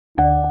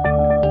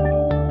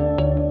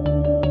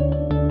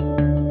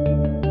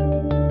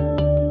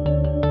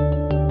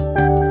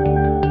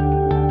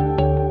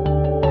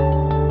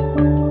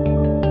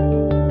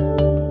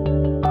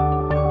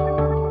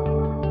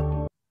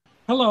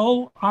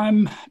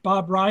I'm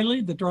Bob Riley,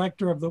 the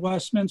director of the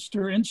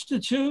Westminster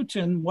Institute,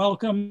 and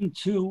welcome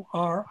to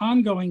our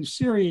ongoing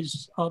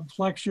series of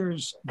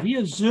lectures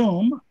via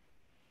Zoom.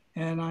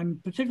 And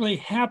I'm particularly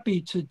happy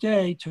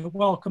today to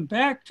welcome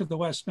back to the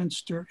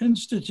Westminster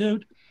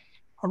Institute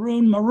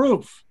Harun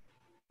Maruf,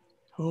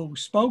 who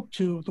spoke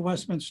to the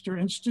Westminster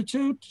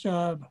Institute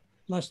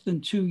less than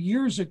 2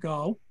 years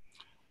ago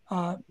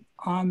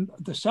on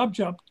the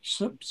subject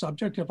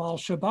of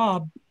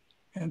Al-Shabaab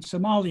and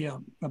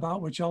Somalia,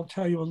 about which I'll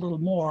tell you a little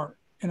more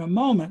in a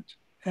moment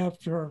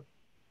after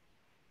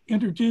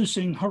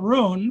introducing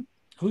Harun,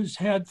 who's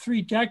had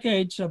 3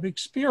 decades of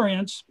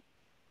experience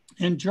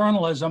in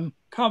journalism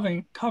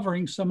covering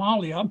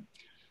Somalia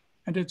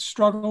and its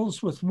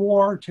struggles with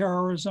war,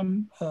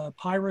 terrorism,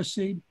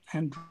 piracy,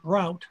 and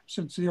drought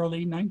since the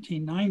early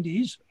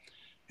 1990s,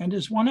 and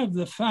is one of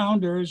the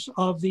founders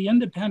of the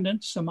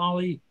independent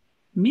Somali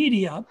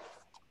media,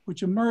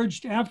 which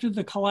emerged after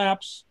the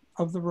collapse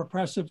of the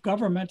repressive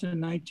government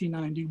in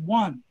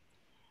 1991.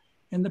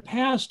 In the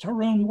past,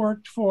 Harun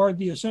worked for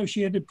the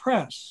Associated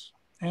Press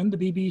and the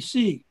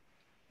BBC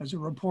as a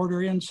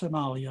reporter in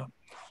Somalia.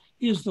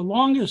 He is the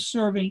longest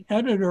serving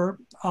editor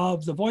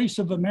of the Voice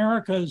of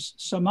America's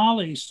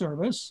Somali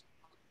service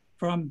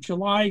from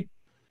July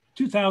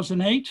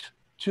 2008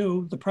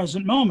 to the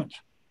present moment.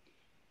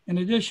 In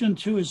addition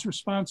to his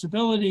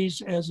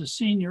responsibilities as a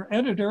senior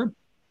editor,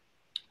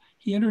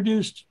 he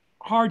introduced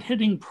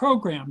hard-hitting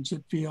programs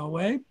at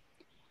VOA,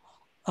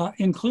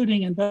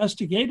 including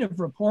investigative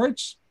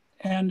reports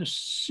and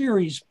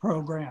series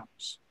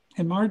programs.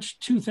 In March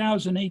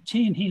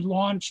 2018, he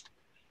launched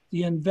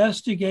the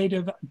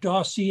Investigative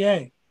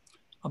Dossier,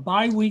 a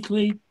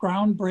bi-weekly,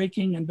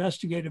 groundbreaking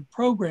investigative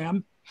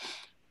program,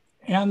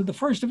 and the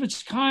first of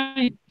its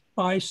kind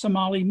by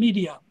Somali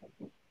media.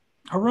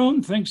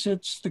 Harun thinks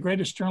it's the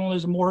greatest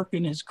journalism work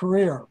in his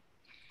career.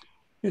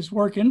 His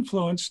work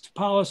influenced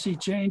policy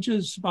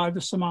changes by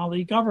the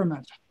Somali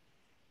government.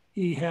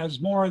 He has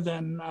more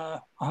than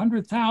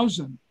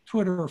 100,000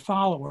 Twitter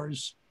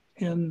followers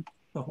in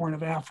the Horn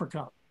of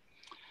Africa.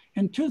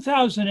 In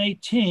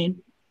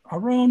 2018,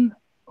 Harun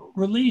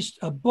released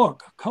a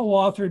book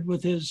co-authored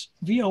with his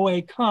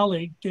VOA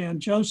colleague, Dan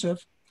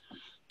Joseph,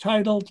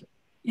 titled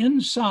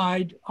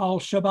Inside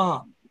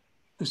Al-Shabab,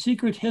 The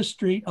Secret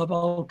History of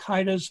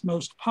Al-Qaeda's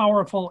Most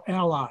Powerful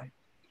Ally.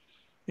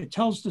 It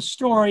tells the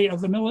story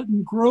of the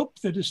militant group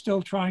that is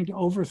still trying to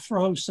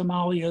overthrow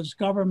Somalia's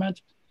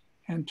government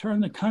and turn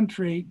the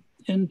country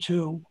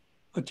into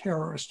a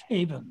terrorist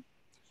haven.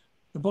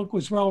 The book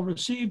was well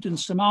received in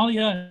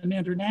Somalia and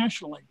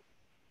internationally.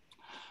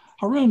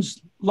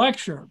 Harun's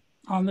lecture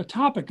on the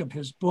topic of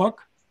his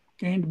book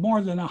gained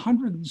more than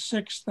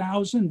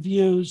 106,000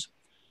 views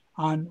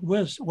on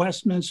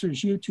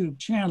Westminster's YouTube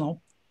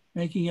channel,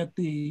 making it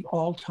the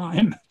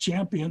all-time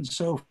champion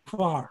so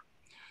far.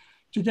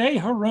 Today,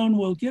 Harun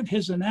will give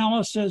his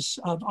analysis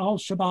of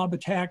Al-Shabaab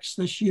attacks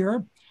this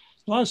year,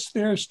 plus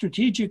their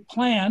strategic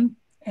plan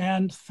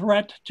and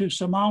threat to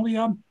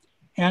Somalia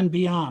and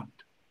beyond.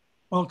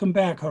 Welcome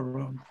back,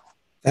 Harun.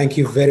 Thank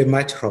you very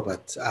much,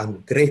 Robert.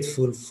 I'm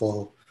grateful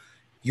for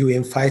you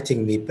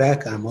inviting me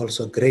back. I'm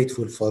also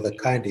grateful for the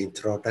kind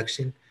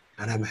introduction,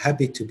 and I'm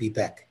happy to be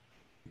back.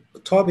 The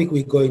topic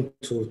we're going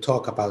to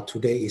talk about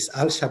today is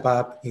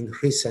Al-Shabaab in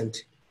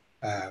recent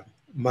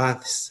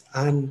months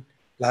and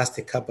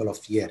last couple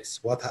of years,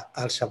 what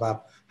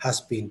Al-Shabaab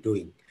has been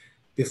doing.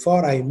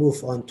 Before I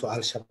move on to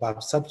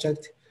Al-Shabaab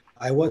subject,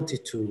 I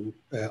wanted to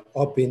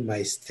open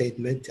my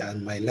statement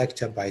and my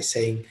lecture by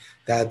saying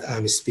that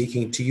I'm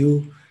speaking to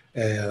you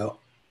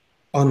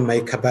on my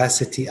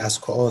capacity as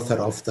co-author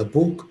of the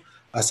book,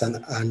 as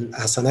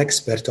an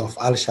expert of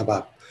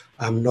Al-Shabaab.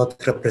 I'm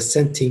not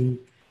representing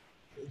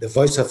the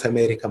Voice of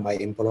America, my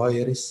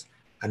employers,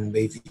 and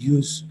my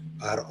views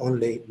are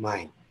only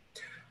mine.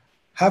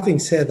 Having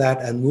said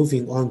that, and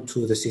moving on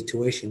to the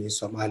situation in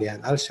Somalia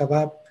and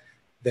Al-Shabaab,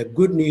 the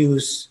good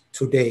news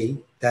today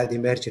that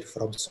emerged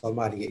from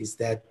Somalia is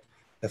that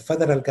the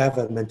federal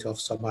government of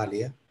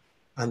Somalia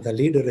and the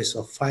leaders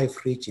of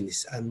 5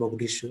 regions and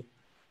Mogadishu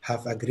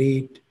have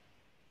agreed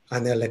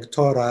an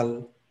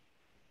electoral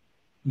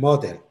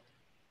model.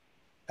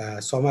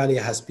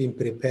 Somalia has been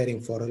preparing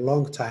for a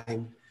long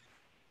time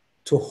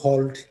to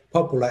hold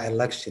popular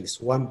elections,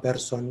 1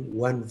 person,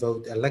 1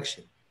 vote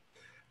election.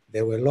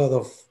 There were a lot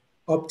of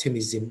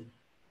optimism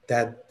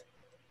that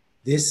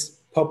this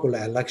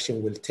popular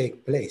election will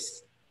take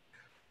place.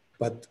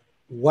 But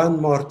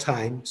one more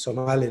time,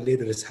 Somali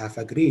leaders have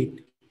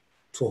agreed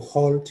to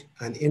hold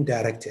an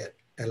indirect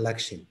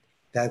election.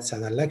 That's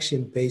an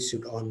election based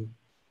on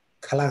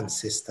clan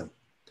system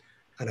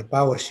and a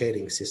power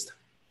sharing system.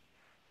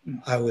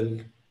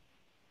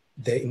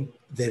 The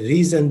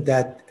reason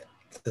that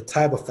the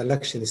type of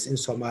elections in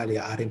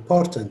Somalia are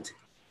important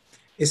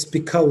is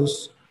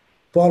because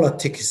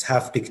politics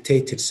have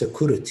dictated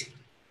security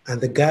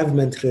and the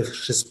government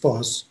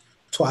response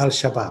to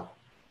Al-Shabaab.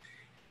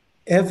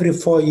 Every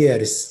 4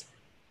 years,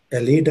 a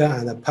leader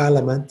and a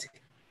parliament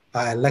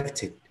are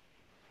elected.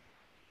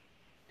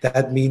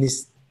 That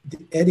means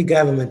any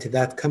government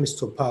that comes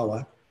to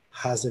power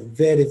has a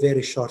very,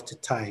 very short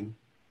time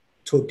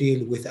to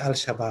deal with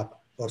Al-Shabaab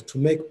or to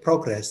make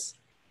progress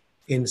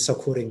in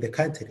securing the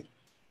country.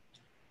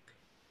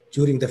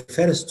 During the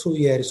first 2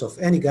 years of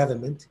any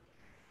government,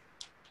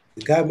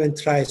 the government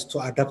tries to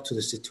adapt to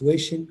the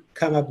situation,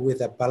 come up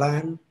with a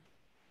plan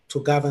to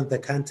govern the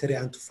country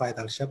and to fight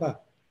Al-Shabaab.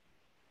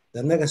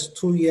 The next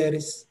 2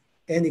 years,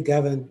 any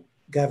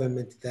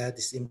government that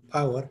is in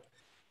power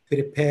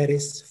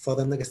prepares for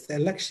the next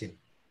election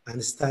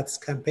and starts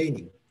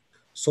campaigning.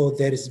 So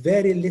there is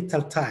very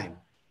little time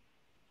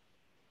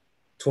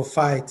to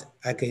fight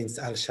against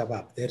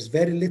Al-Shabaab. There's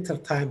very little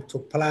time to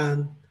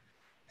plan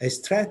a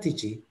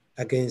strategy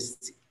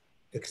against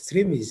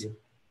extremism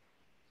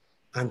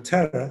and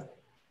terror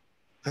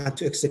and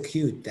to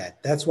execute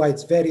that. That's why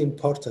it's very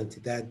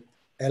important that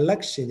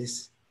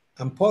elections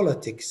and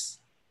politics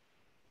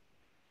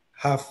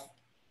have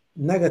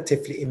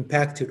negatively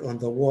impacted on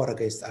the war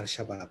against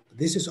Al-Shabaab.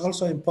 This is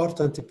also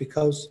important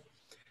because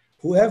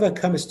whoever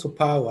comes to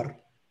power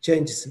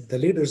changes the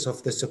leaders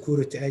of the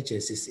security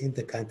agencies in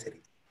the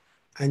country.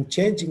 And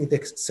changing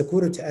the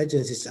security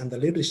agencies and the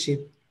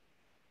leadership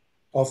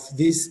of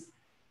these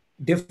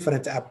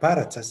different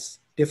apparatus,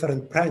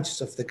 different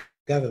branches of the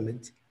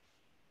government,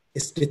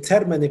 is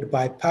determined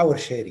by power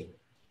sharing,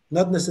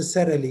 not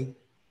necessarily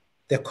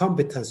the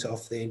competence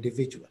of the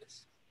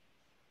individuals.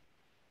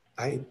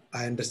 I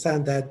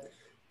understand that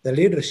the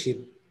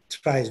leadership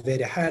tries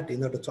very hard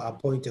in order to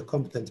appoint a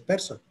competent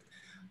person,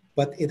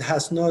 but it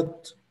has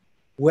not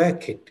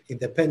worked in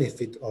the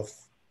benefit of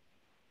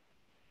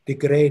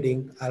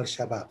degrading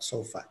Al-Shabaab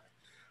so far.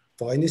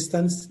 For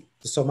instance,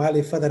 the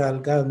Somali federal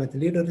government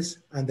leaders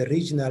and the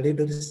regional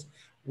leaders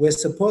were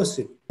supposed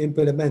to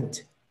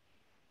implement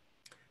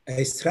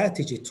a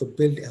strategy to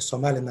build a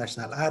Somali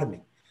national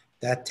army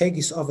that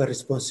takes over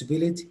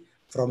responsibility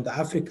from the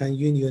African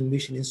Union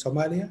mission in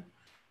Somalia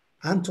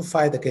and to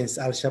fight against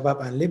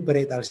Al-Shabaab and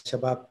liberate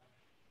Al-Shabaab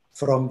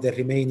from the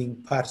remaining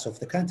parts of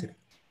the country.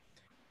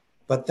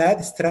 But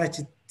that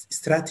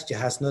strategy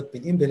has not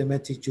been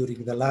implemented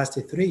during the last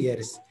 3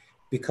 years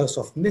because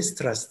of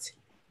mistrust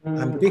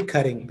and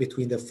bickering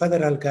between the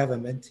federal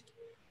government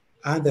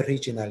and the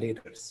regional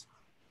leaders.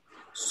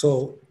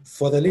 So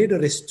for the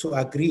leaders to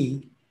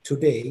agree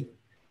today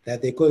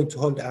that they're going to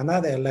hold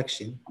another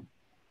election,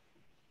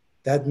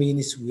 that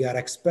means we are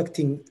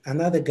expecting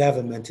another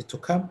government to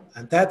come,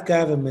 and that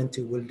government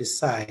will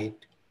decide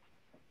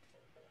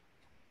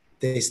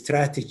the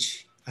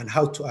strategy and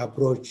how to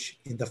approach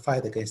in the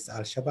fight against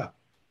Al-Shabaab.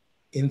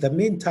 In the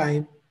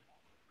meantime,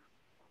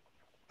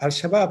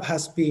 Al-Shabaab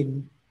has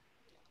been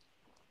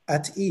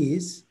at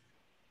ease.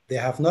 They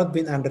have not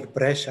been under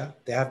pressure.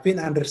 They have been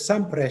under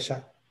some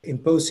pressure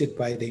imposed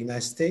by the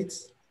United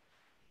States,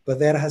 but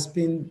there has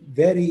been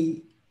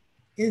very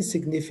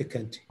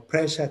insignificant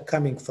pressure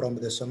coming from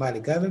the Somali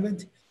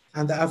government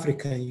and the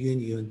African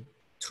Union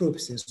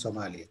troops in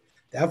Somalia.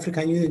 The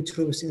African Union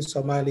troops in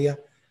Somalia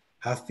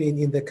have been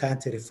in the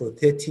country for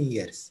 13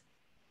 years.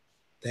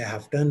 They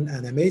have done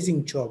an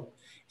amazing job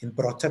in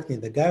protecting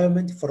the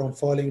government from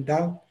falling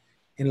down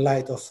in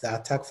light of the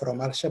attack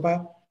from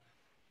Al-Shabaab.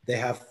 They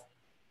have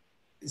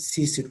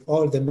seized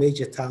all the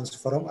major towns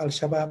from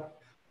Al-Shabaab,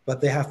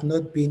 but they have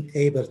not been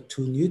able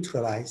to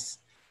neutralize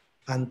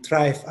and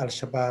drive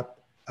Al-Shabaab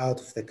out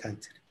of the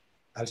country.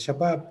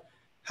 Al-Shabaab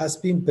has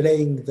been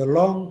playing the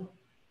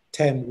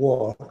long-term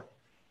war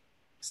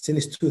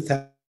since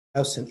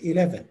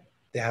 2011.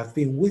 They have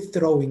been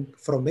withdrawing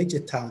from major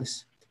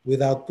towns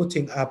without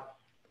putting up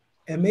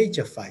a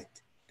major fight.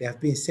 They have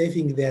been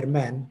saving their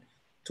men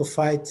to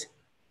fight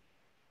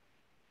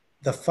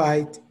the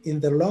fight in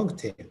the long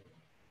term.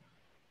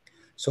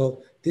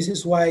 So this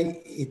is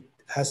why it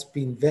has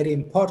been very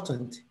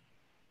important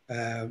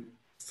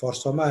for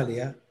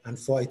Somalia and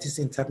for its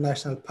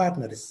international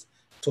partners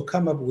to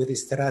come up with a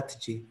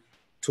strategy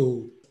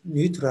to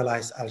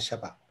neutralize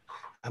Al-Shabaab.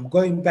 I'm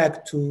going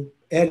back to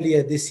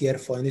earlier this year,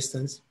 for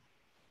instance,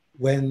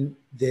 when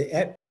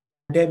the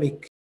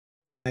pandemic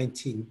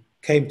 19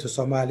 came to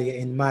Somalia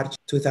in March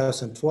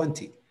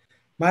 2020.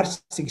 March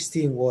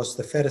 16 was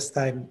the first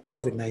time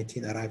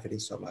COVID-19 arrived in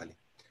Somalia.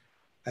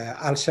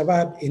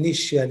 Al-Shabaab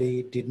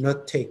initially did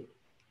not take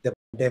the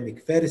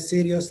pandemic very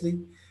seriously.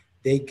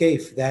 They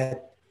gave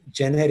that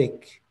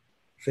generic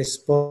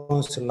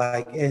response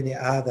like any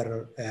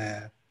other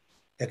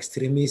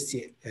extremist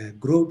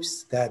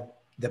groups, that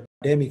the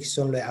pandemic is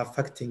only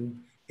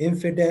affecting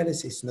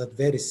infidels, it's not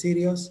very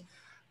serious,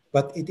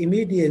 but it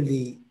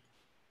immediately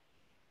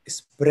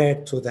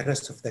spread to the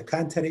rest of the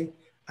country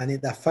and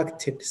it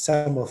affected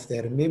some of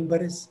their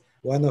members.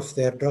 One of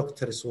their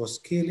doctors was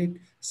killed.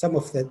 Some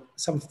of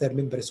their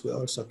members were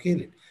also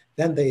killed.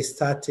 Then they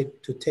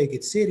started to take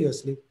it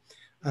seriously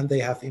and they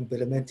have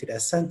implemented a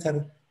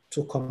center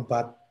to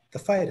combat the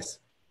virus.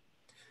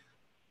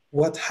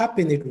 What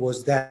happened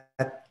was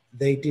that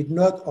they did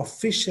not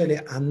officially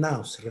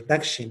announce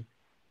reduction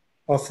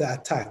of the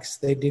attacks.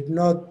 They did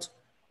not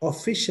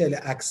officially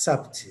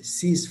accept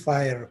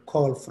ceasefire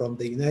call from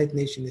the United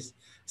Nations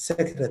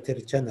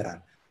Secretary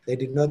General. They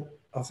did not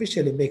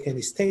officially make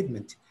any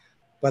statement,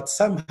 but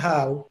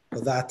somehow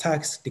the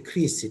attacks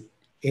decreased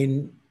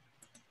in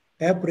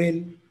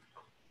April,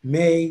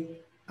 May,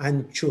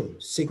 and June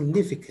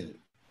significantly.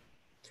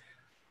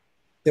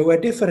 There were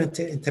different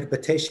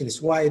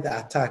interpretations why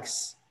the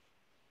attacks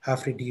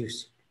have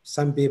reduced.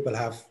 Some people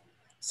have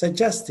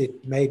suggested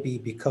maybe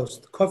because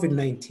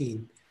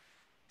COVID-19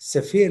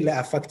 severely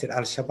affected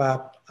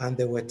Al-Shabaab and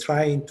they were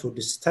trying to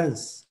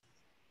distance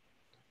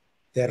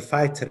their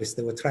fighters.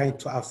 They were trying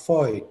to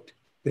avoid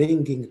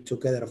bringing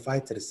together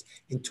fighters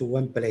into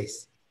one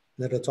place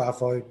in order to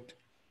avoid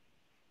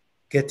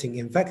getting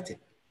infected.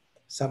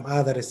 Some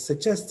others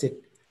suggested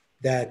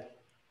that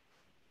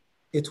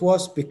it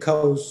was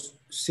because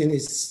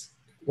since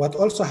what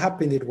also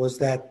happened it was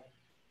that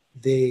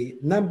the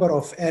number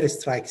of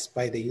airstrikes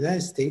by the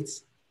United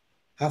States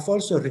have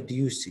also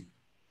reduced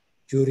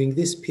during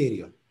this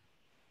period.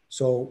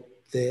 So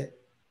the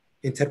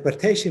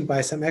interpretation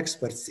by some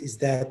experts is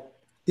that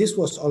this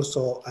was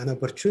also an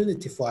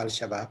opportunity for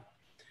Al-Shabaab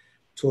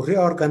to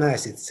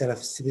reorganize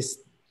itself.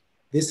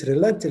 This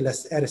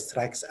relentless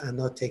airstrikes are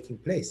not taking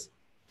place.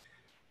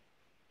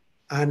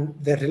 And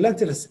the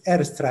relentless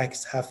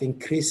airstrikes have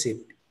increased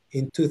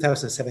in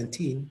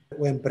 2017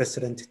 when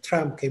President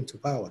Trump came to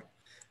power.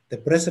 The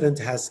president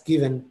has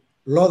given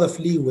a lot of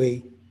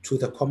leeway to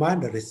the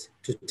commanders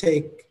to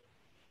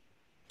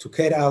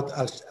carry out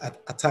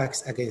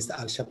attacks against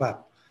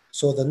Al-Shabaab.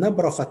 So the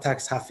number of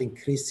attacks have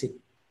increased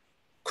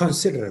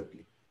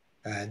considerably.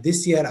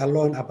 This year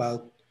alone,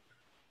 about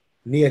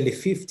nearly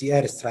 50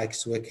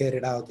 airstrikes were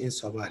carried out in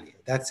Somalia.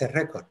 That's a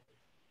record.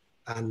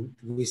 And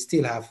we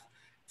still have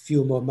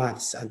few more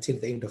months until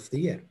the end of the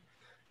year.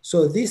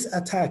 So these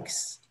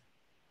attacks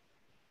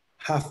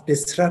have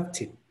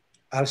disrupted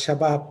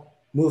Al-Shabaab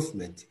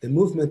movement, the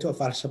movement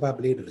of Al-Shabaab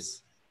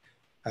leaders.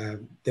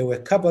 There were a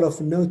couple of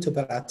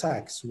notable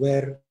attacks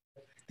where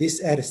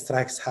these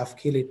airstrikes have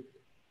killed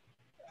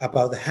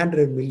about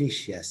 100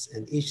 militias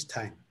in each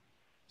time.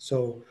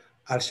 So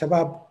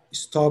Al-Shabaab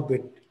stopped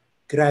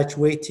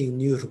graduating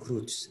new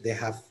recruits. They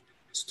have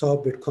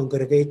stopped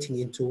congregating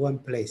into one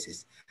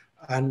places.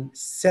 And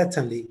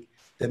certainly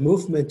the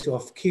movement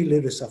of key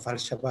leaders of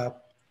Al-Shabaab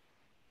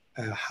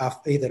have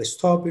either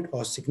stopped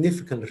or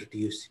significantly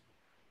reduced.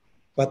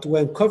 But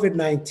when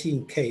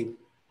COVID-19 came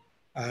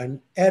and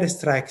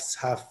airstrikes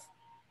have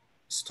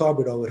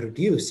stopped or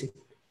reduced,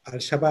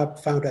 Al-Shabaab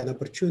found an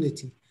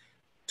opportunity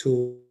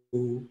to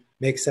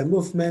make some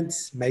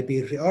movements,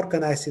 maybe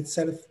reorganize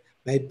itself,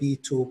 maybe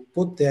to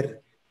put their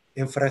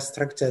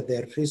infrastructure,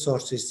 their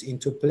resources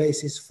into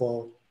places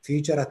for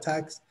future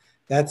attacks.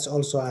 That's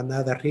also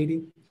another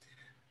reading.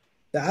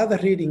 The other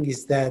reading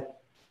is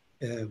that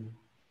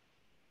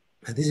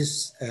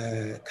this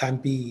can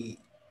be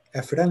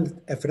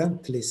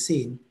evidently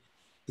seen,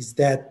 is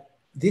that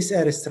these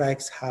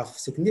airstrikes have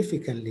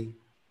significantly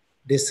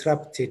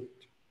disrupted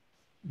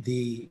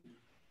the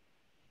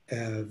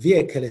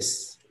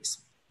vehicles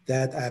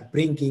that are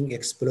bringing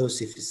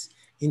explosives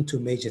into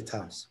major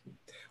towns.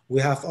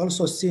 We have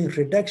also seen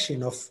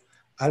reduction of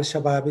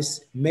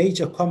Al-Shabaab's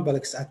major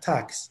complex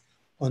attacks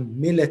on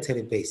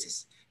military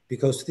bases,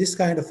 because this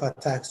kind of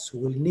attacks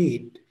will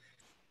need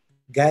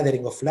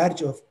gathering of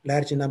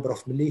large number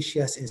of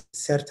militias in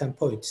certain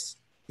points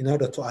in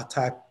order to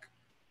attack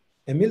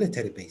a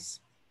military base.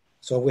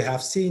 So we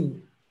have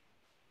seen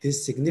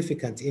this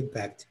significant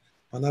impact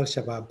on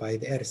Al-Shabaab by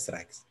the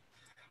airstrikes.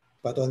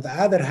 But on the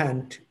other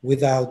hand,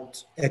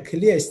 without a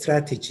clear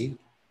strategy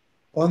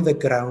on the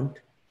ground,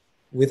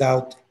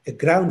 without a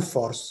ground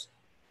force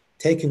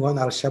taking on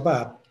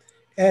Al-Shabaab,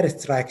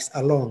 airstrikes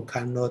alone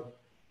cannot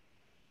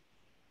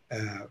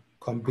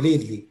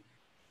completely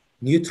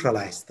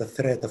neutralize the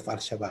threat of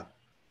Al-Shabaab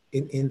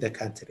in the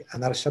country.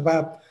 And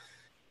Al-Shabaab,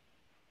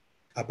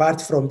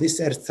 apart from these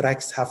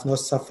airstrikes, have not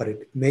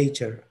suffered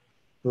major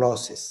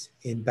losses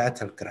in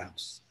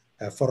battlegrounds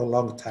for a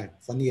long time,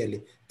 for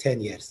nearly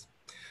 10 years.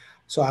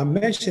 So I'm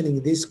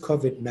mentioning this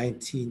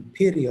COVID-19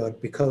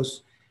 period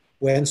because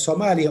when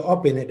Somalia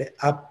opened it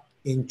up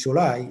in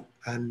July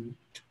and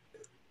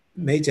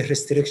major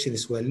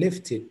restrictions were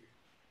lifted,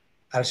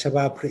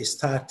 Al-Shabaab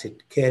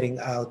restarted carrying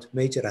out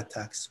major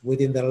attacks.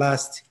 Within the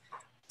last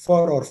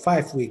 4 or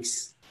 5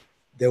 weeks,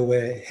 there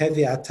were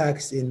heavy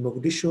attacks in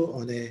Mogadishu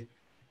on a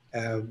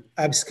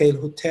upscale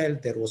hotel.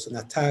 There was an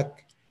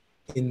attack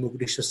in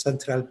Mogadishu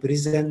Central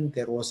Prison.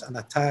 There was an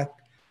attack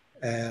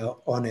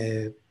on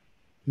a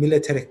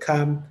military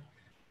camp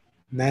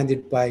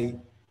manned by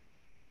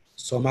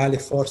Somali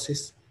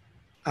forces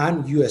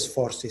and US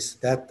forces.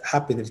 That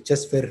happened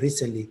just very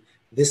recently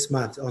this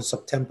month on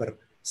September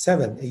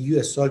 7. A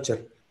US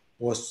soldier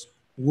was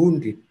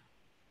wounded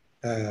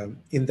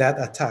in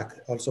that attack.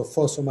 Also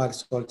 4 Somali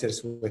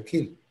soldiers were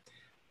killed.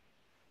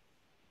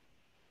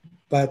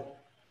 But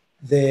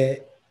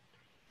the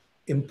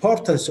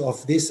importance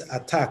of this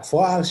attack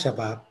for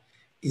Al-Shabaab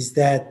is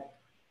that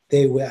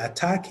they were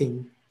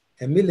attacking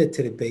a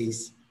military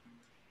base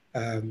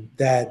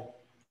that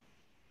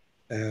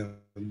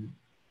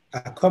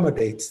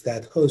accommodates,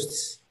 that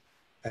hosts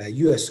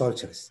US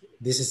soldiers.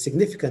 This is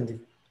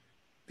significant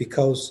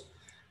because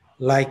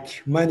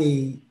like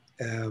many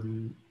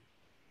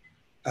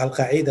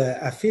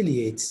Al-Qaeda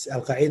affiliates,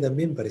 Al-Qaeda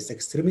members,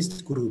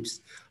 extremist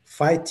groups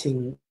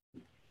fighting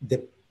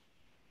the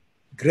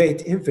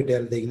great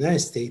infidel, the United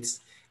States,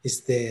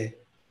 is the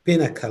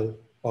pinnacle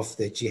of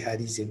the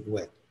jihadism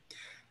world.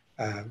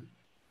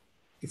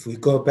 If we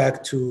go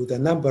back to the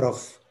number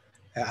of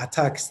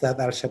attacks that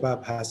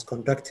Al-Shabaab has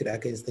conducted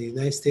against the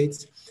United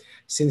States,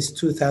 since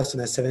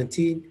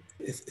 2017,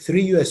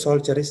 3 US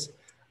soldiers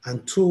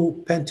and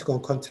 2 Pentagon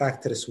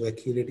contractors were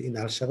killed in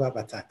Al-Shabaab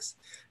attacks.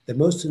 The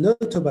most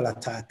notable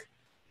attack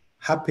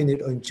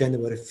happened on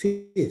January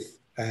 5th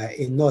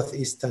in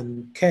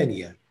northeastern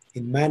Kenya,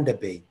 in Manda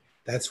Bay.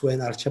 That's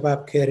when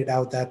Al-Shabaab carried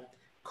out that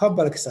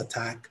complex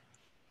attack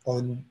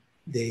on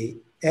the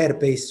air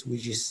base,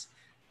 which is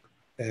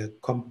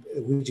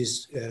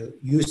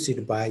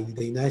used by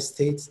the United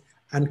States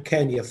and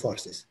Kenya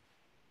forces.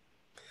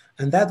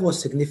 And that was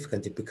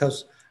significant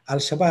because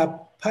Al-Shabaab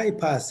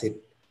bypassed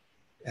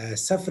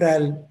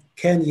several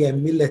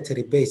Kenyan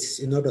military bases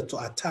in order to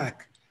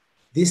attack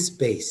this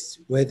base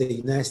where the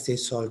United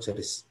States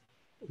soldiers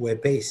were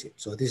based.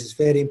 So this is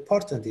very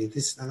important. This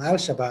is an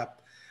Al-Shabaab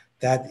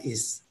that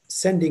is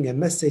sending a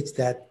message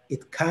that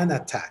it can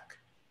attack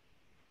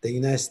the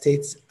United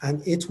States,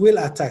 and it will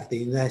attack the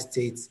United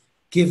States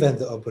given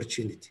the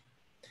opportunity.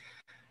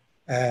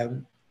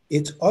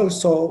 It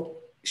also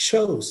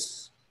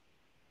shows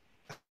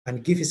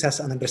and gives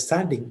us an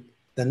understanding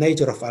the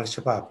nature of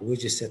Al-Shabaab,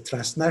 which is a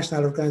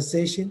transnational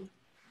organization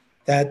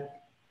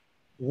that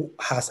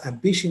has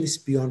ambitions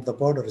beyond the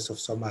borders of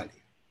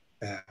Somalia.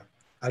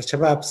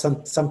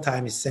 Al-Shabaab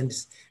sometimes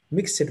sends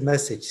mixed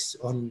messages.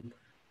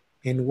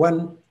 In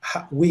one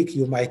week,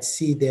 you might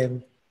see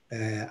them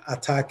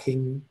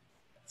attacking,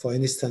 for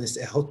instance,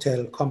 a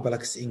hotel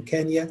complex in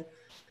Kenya,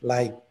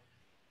 like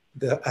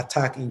the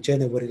attack in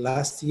January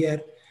last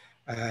year.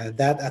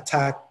 That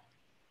attack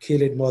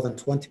killed more than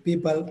 20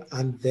 people,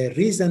 and the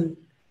reason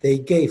they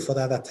gave for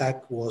that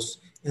attack was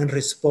in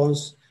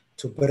response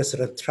to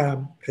President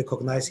Trump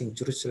recognizing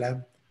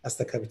Jerusalem as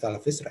the capital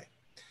of Israel.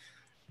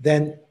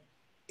 Then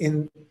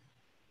in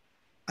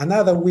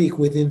another week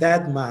within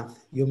that month,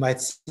 you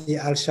might see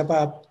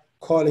Al-Shabaab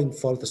calling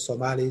for the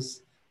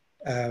Somalis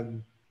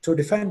to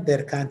defend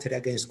their country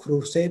against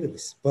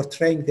crusaders,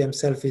 portraying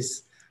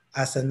themselves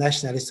as a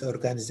nationalist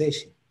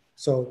organization.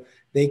 So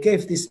they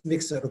gave these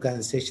mixed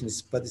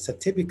organizations, but it's a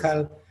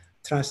typical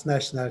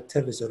transnational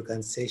terrorist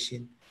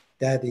organization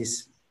that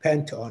is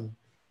bent on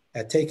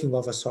taking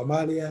over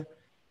Somalia,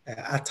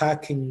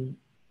 attacking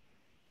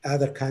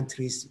other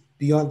countries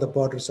beyond the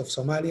borders of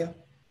Somalia.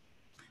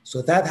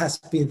 So that has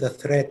been the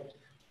threat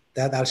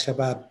that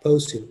Al-Shabaab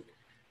posed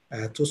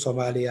to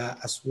Somalia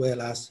as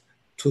well as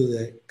to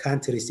the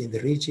countries in the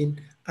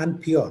region and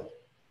beyond.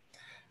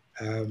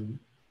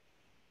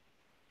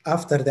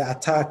 After the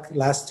attack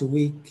last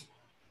week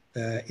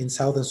in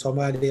southern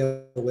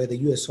Somalia, where the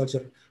US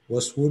soldier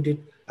was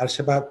wounded,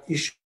 Al-Shabaab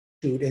issued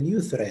a new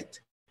threat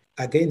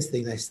against the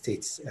United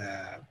States,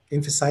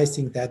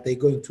 emphasizing that they're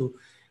going to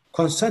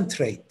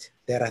concentrate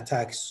their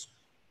attacks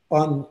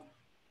on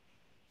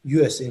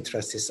US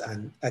interests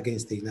and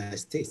against the United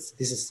States.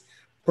 This is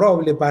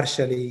probably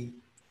partially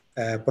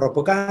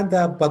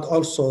propaganda, but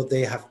also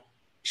they have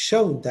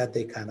shown that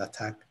they can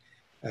attack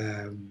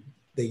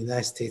the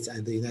United States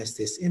and the United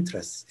States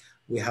interests.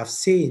 We have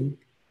seen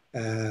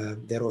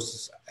there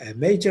was a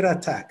major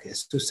attack, a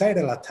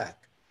suicidal attack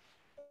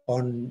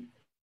on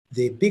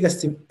the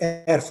biggest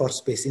air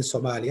force base in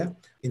Somalia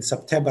in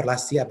September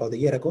last year, about a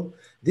year ago.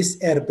 This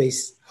air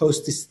base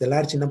hosts the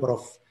large number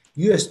of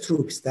US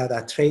troops that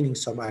are training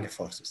Somali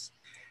forces.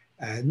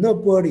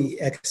 Nobody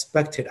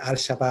expected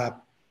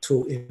Al-Shabaab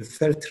to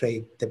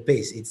infiltrate the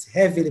base. It's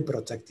heavily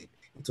protected.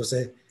 It was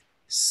a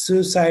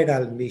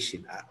suicidal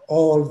mission.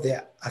 All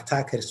the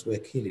attackers were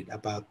killed,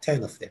 about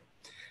 10 of them.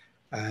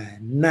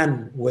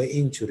 None were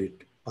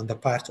injured on the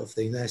part of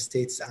the United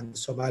States and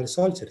Somali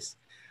soldiers.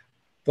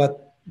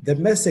 But the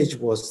message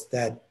was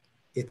that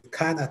it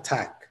can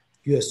attack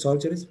US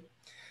soldiers.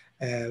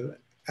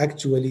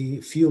 Actually,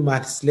 a few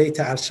months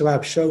later,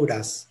 Al-Shabaab showed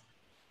us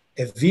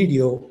a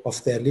video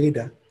of their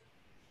leader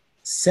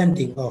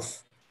sending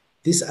off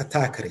these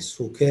attackers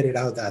who carried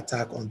out the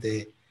attack on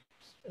the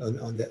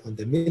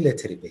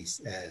military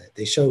base.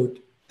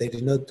 They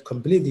did not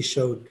completely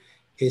show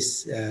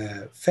his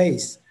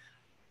face,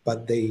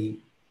 but they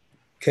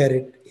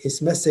carried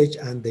his message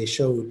and they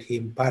showed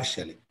him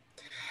partially.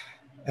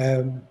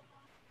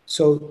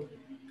 So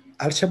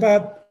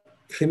Al-Shabaab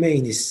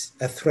remains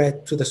a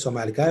threat to the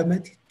Somali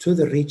government, to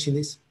the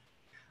regions,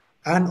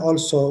 and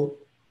also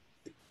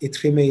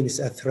it remains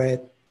a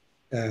threat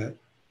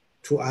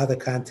to other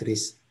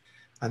countries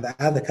and the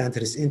other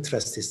countries'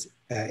 interests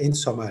in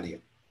Somalia.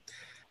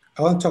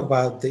 I want to talk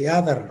about the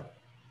other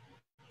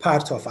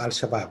part of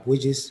Al-Shabaab,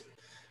 which is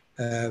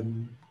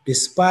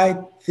despite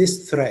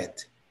this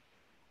threat,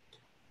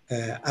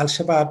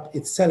 Al-Shabaab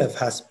itself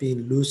has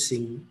been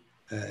losing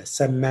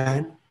some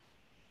men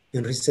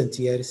in recent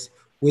years.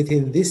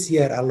 Within this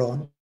year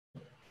alone,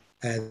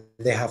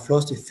 they have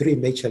lost 3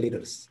 major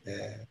leaders.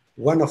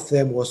 One of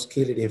them was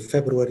killed in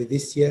February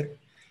this year.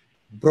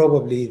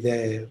 probably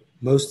the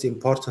most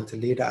important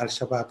leader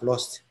Al-Shabaab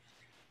lost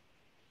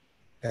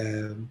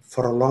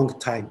for a long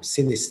time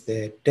since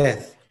the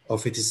death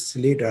of its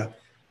leader,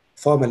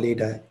 former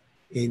leader,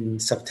 in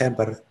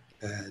September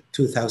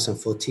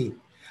 2014.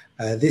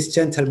 This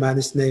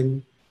gentleman's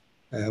name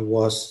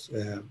was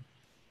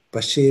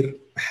Bashir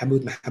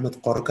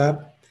Mohammed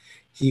Qorgab.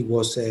 He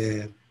was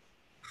a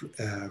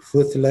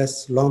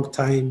ruthless,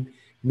 long-time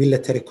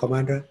military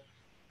commander.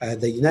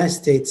 The United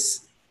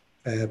States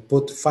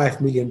put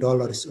 $5 million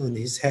on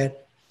his head.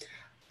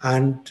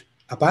 And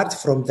apart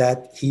from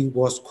that, he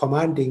was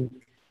commanding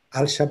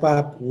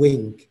Al-Shabaab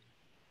wing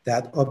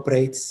that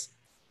operates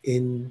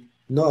in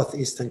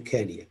northeastern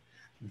Kenya.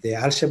 The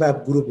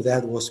Al-Shabaab group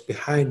that was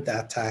behind the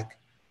attack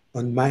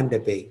on Manda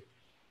Bay,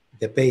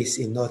 the base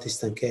in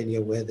northeastern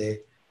Kenya where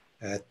the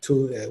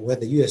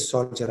US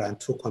soldier and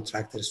 2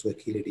 contractors were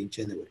killed in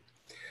January.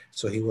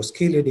 So he was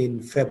killed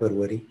in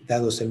February.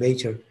 That was a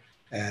major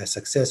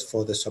success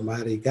for the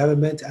Somali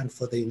government and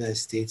for the United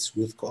States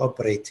with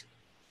cooperate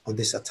on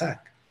this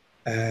attack.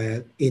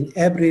 In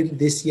April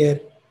this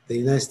year, the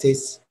United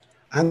States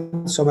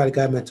and Somali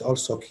government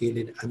also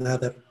killed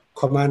another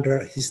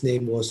commander. His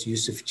name was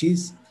Yusuf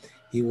Jiz.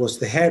 He was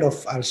the head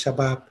of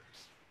Al-Shabaab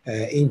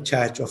in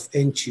charge of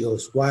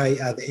NGOs. Why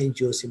are the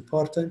NGOs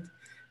important?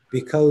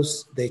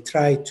 Because they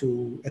try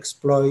to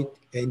exploit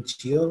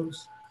NGOs.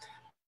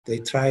 They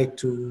try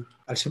to,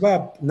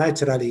 Al-Shabaab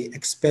naturally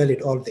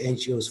expelled all the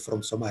NGOs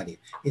from Somalia,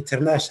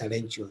 international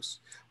NGOs,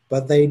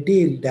 but they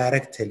deal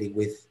directly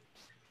with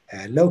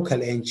local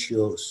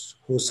NGOs,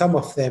 who some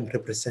of them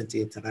represent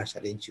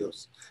international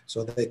NGOs.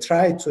 So they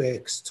try to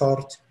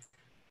extort,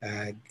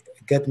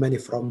 get money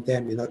from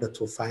them in order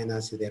to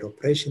finance their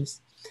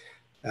operations.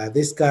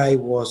 This guy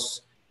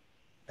was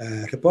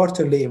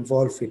reportedly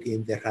involved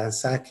in the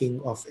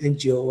ransacking of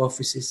NGO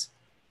offices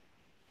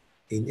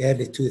in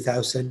early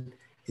 2000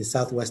 in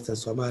southwestern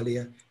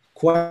Somalia.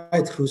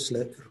 Quite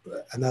ruthless,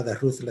 another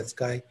ruthless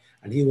guy,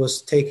 and he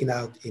was taken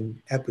out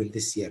in April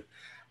this year.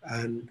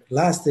 And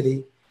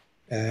lastly,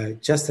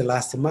 just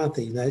last month,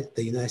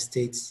 the United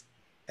States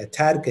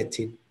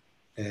targeted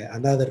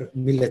another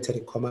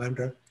military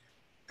commander.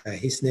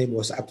 His name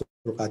was Abdul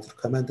Qadir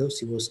Commandos.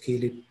 He was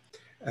killed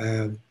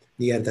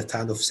near the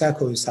town of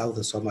Sako in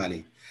southern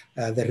Somalia.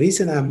 The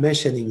reason I'm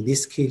mentioning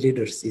these key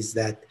leaders is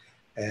that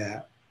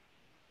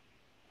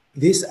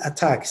these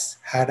attacks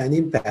had an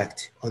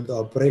impact on the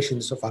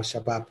operations of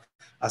Al-Shabaab,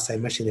 as I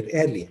mentioned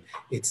earlier.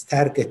 It's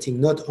targeting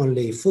not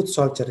only foot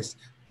soldiers,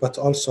 but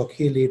also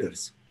key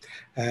leaders.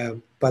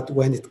 But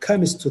when it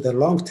comes to the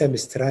long-term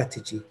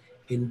strategy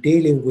in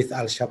dealing with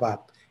Al-Shabaab,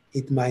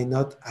 it might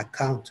not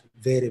account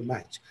very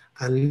much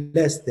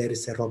unless there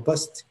is a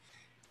robust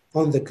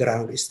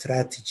on-the-ground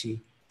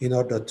strategy in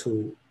order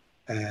to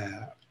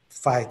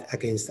fight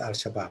against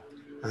Al-Shabaab.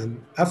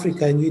 And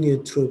African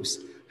Union troops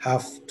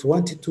have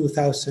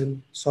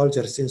 22,000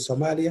 soldiers in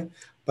Somalia,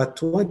 but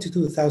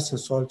 22,000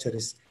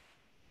 soldiers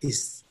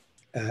is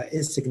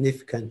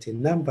insignificant in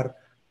number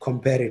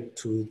compared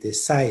to the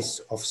size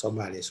of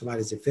Somalia. Somalia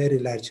is a very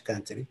large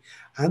country,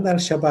 and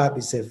Al-Shabaab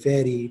is a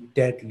very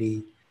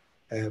deadly,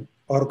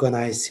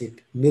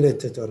 organized,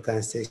 militant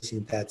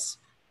organization that's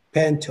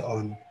bent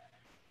on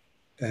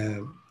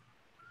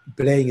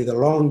playing the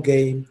long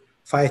game,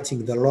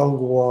 fighting the long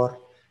war,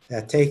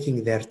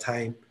 taking their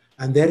time,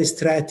 and their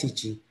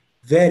strategy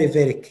very,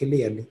 very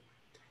clearly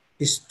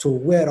is to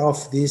wear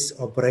off these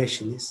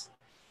operations,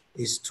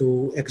 is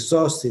to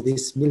exhaust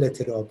these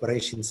military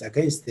operations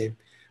against them,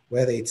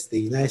 whether it's the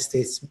United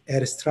States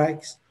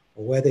airstrikes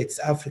or whether it's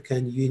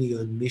African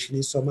Union mission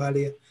in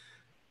Somalia,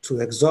 to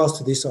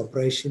exhaust these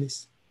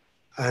operations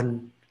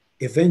and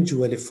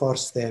eventually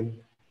force them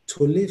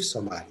to leave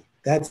Somalia.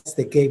 That's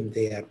the game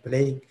they are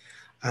playing.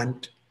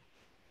 And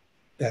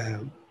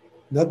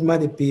not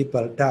many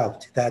people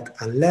doubt that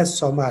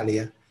unless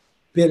Somalia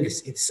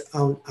builds its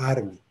own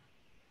army,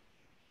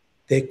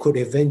 they could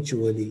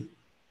eventually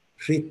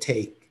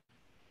retake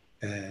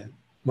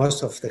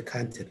most of the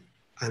country,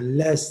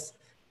 unless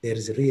there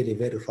is really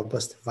very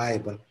robust,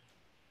 viable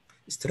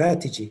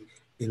strategy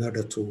in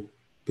order to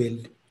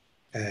build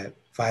a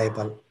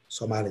viable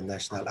Somali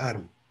national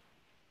army.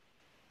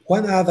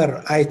 One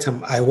other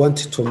item I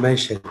wanted to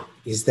mention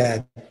is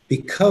that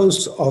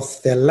because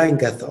of the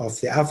length of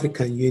the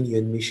African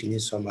Union mission in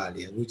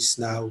Somalia, which is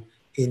now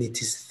in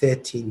its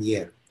 13th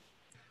year,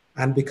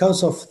 and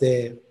because of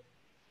the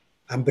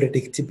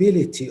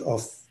unpredictability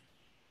of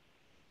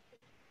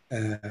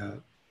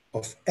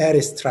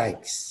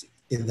airstrikes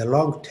in the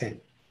long term,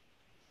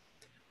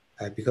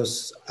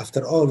 because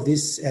after all,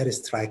 these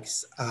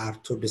airstrikes are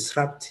to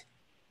disrupt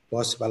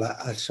possible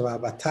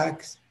Al-Shabaab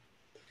attacks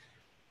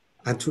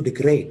and to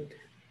degrade.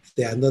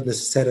 They are not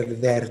necessarily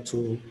there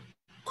to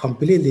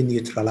completely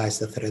neutralize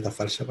the threat of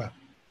Al-Shabaab.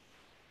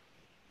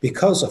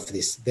 Because of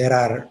this, there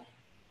are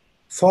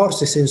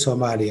forces in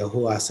Somalia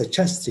who are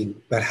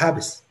suggesting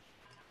perhaps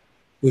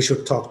we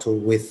should talk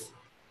with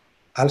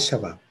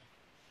Al-Shabaab.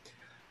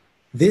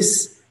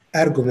 This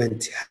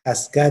argument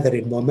has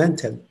gathered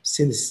momentum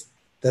since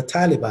the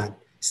Taliban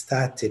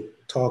started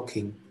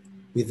talking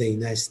with the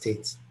United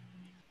States.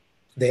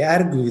 They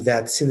argue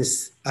that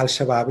since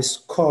Al-Shabaab's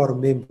core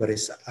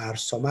members are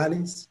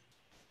Somalis,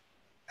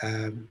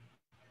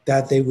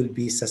 that they will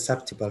be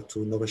susceptible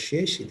to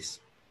negotiations,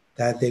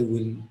 that they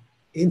will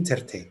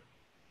entertain.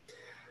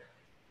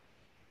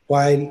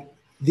 While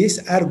this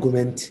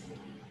argument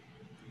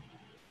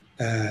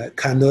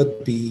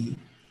cannot be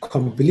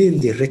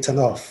completely written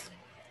off,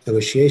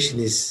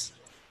 negotiations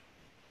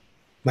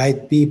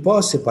might be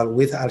possible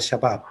with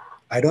Al-Shabaab.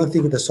 I don't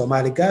think the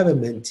Somali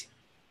government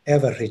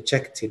ever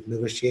rejected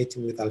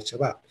negotiating with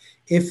Al-Shabaab,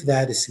 if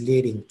that is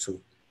leading to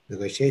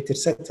negotiated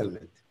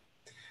settlement.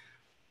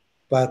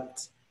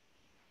 But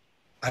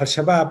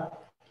Al-Shabaab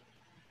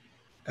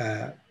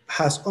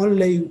has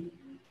only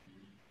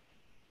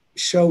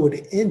showed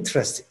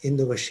interest in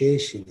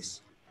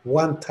negotiations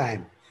one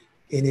time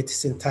in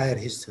its entire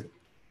history.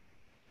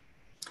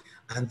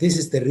 And this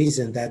is the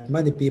reason that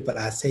many people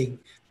are saying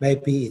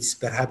maybe it's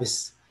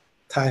perhaps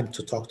time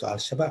to talk to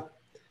Al-Shabaab.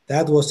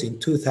 That was in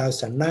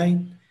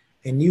 2009.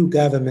 A new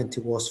government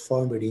was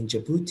formed in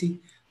Djibouti,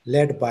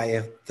 led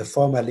by the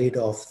former leader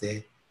of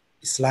the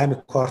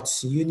Islamic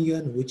Courts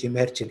Union, which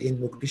emerged in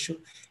Mogadishu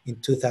in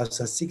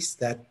 2006,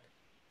 that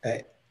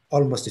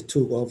almost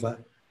took over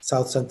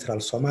South Central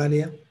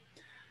Somalia.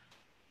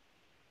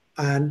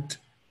 And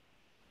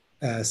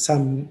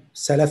some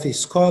Salafi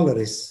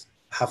scholars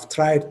have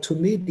tried to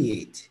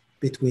mediate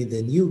between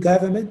the new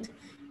government,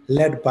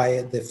 led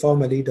by the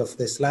former leader of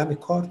the Islamic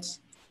courts,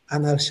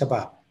 and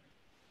Al-Shabaab.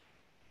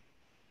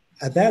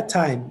 At that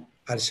time,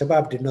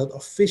 Al-Shabaab did not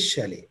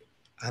officially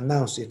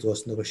announce it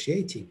was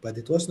negotiating, but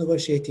it was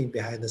negotiating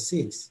behind the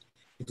scenes.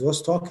 It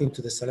was talking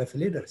to the Salafi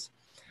leaders,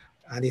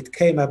 and it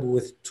came up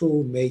with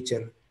two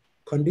major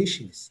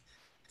conditions.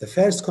 The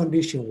first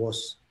condition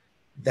was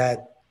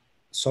that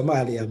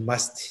Somalia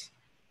must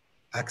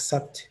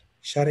accept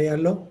Sharia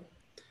law,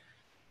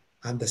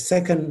 and the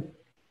second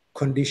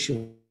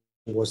condition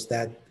was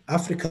that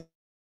African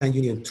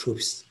Union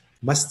troops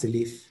must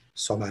leave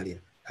Somalia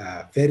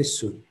very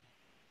soon.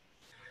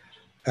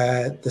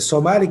 The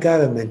Somali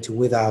government,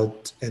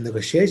 without a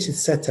negotiation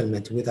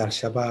settlement with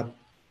Al-Shabaab,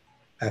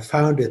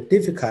 found it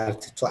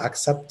difficult to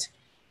accept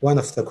one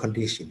of the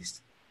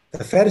conditions.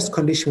 The first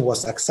condition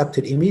was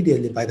accepted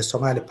immediately by the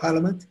Somali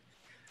parliament,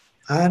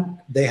 and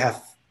they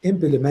have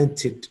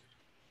implemented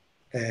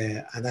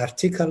an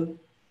article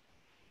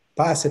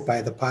passed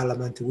by the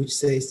parliament which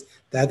says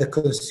that the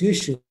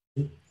constitution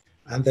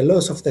and the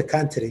laws of the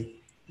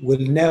country will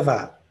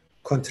never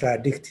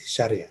contradict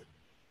Sharia.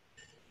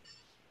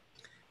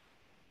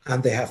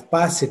 And they have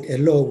passed a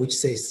law which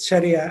says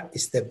Sharia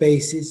is the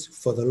basis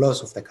for the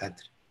laws of the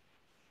country.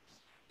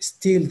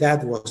 Still,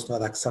 that was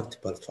not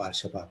acceptable to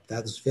Al-Shabaab.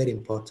 That is very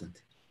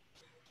important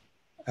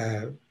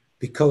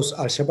because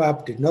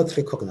Al-Shabaab did not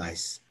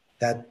recognize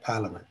that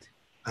parliament.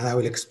 And I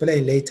will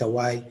explain later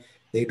why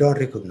they don't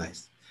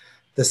recognize.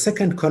 The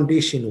second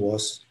condition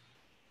was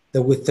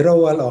the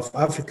withdrawal of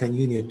African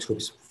Union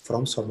troops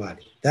from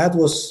Somalia. That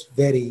was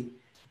very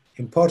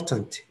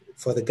important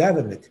for the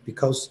government,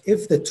 because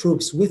if the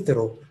troops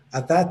withdraw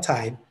at that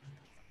time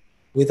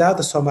without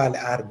the Somali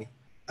army,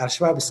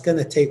 Al-Shabaab is going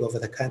to take over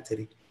the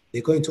country.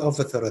 They're going to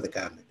overthrow the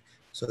government.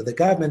 So the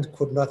government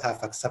could not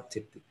have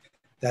accepted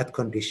that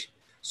condition.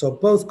 So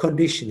both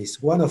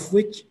conditions, one of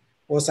which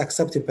was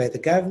accepted by the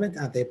government,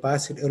 and they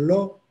passed a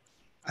law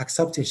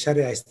accepting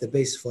Sharia as the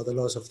basis for the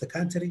laws of the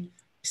country,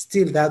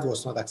 still that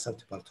was not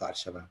acceptable to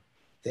Al-Shabaab.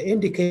 The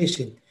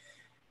indication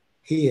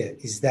here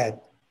is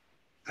that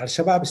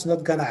Al-Shabaab is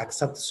not going to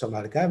accept the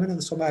Somali government and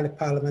the Somali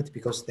parliament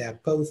because they are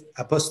both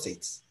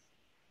apostates.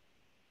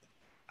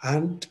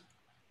 And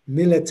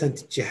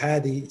militant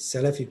jihadi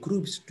Salafi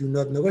groups do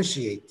not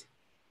negotiate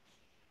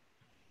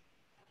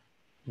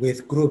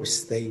with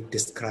groups they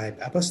describe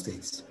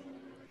apostates.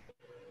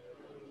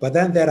 But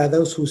then there are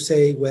those who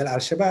say, well,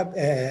 Al-Shabaab,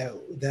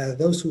 there are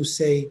those who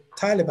say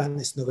Taliban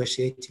is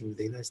negotiating with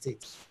the United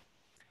States.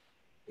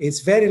 It's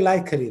very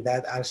likely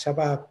that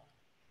Al-Shabaab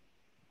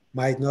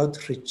might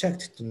not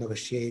reject to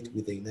negotiate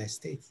with the United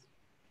States,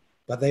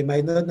 but they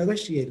might not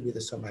negotiate with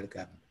the Somali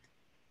government.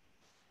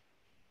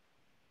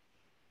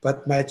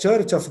 But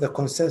majority of the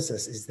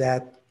consensus is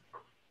that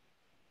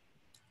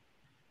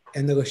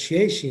a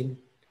negotiation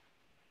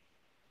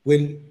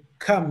will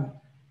come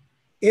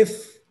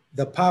if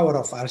the power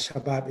of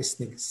Al-Shabaab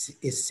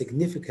is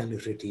significantly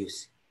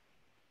reduced.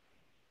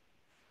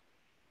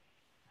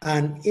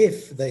 And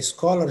if the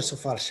scholars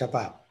of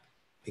Al-Shabaab,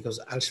 because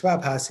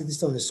Al-Shabaab has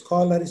its own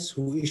scholars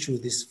who issue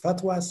these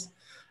fatwas,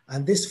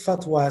 and these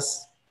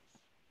fatwas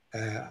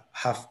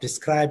have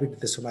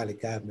described the Somali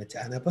government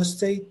an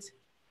apostate.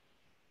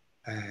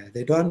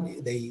 They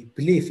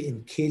believe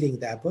in killing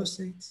the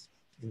apostates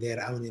in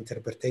their own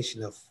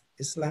interpretation of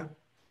Islam.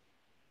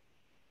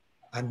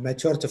 And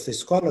majority of the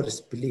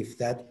scholars believe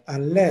that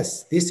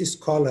unless these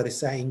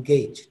scholars are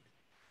engaged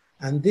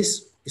and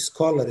these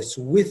scholars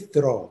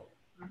withdraw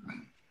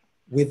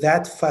with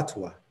that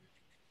fatwa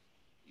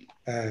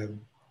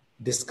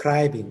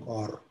describing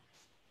or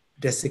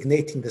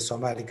designating the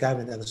Somali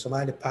government and the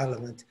Somali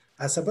parliament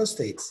as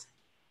apostates,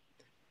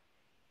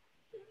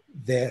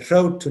 the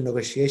road to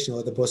negotiation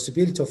or the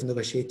possibility of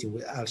negotiating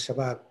with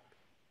Al-Shabaab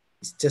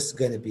is just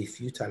going to be a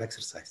futile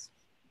exercise.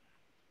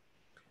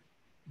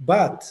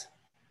 But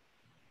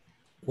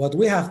what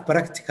we have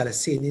practically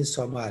seen in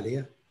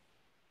Somalia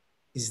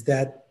is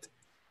that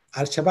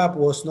Al-Shabaab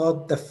was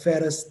not the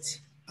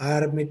first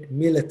armed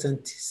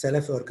militant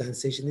Salafi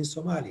organization in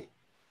Somalia.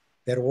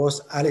 There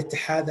was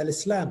Al-Ittihad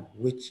al-Islam,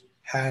 which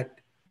had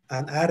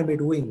an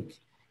armed wing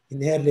in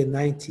the early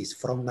 90s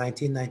from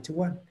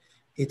 1991.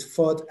 It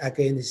fought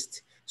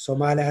against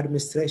Somali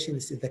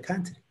administrations in the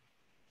country.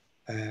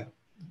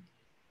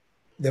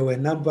 There were a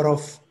number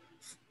of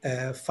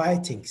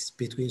fightings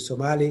between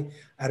Somali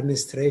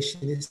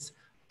administrations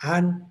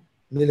and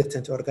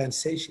militant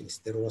organizations.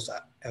 There was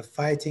a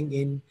fighting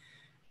in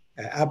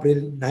April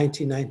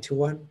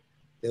 1991.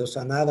 There was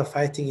another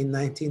fighting in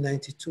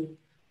 1992.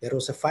 There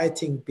was a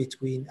fighting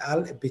between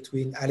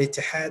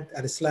Al-Ittihad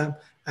al-Islam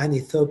and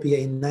Ethiopia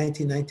in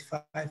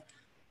 1995.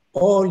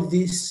 All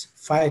these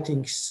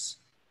fightings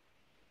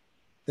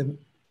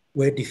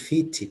were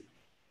defeated.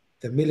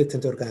 The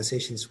militant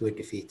organizations were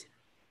defeated.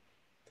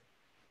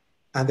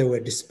 And they were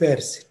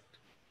dispersed.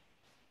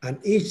 And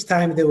each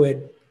time they were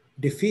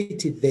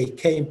defeated, they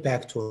came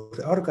back to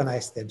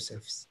reorganize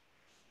themselves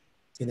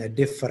in a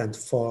different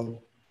form.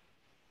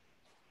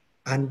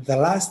 And the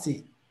last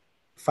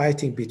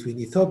fighting between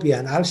Ethiopia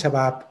and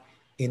Al-Shabaab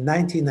in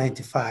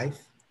 1995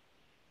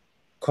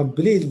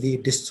 completely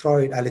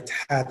destroyed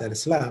Al-Ittihad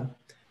al-Islam,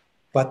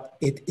 but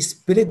it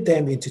split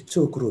them into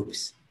two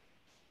groups.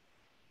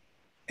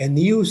 A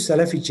new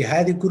Salafi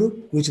jihadi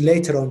group, which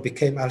later on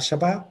became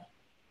Al-Shabaab,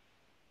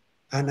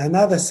 and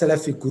another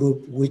Salafi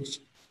group which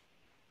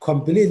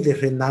completely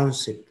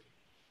renounced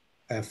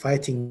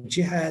fighting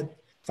jihad,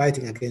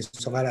 fighting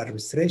against Somali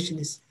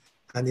administrations,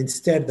 and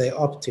instead they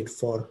opted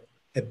for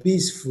a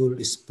peaceful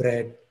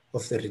spread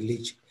of the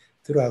religion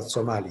throughout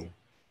Somalia.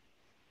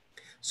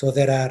 So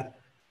there are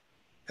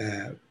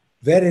a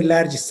very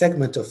large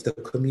segment of the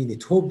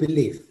community who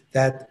believe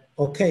that,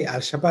 okay,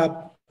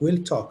 Al-Shabaab will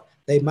talk,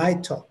 they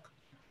might talk,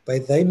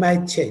 but they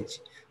might change,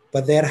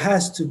 but there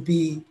has to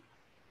be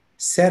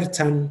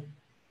certain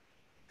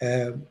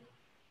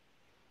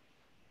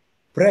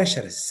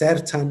pressures,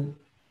 certain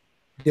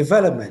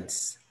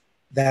developments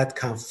that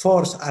can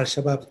force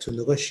Al-Shabaab to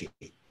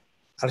negotiate.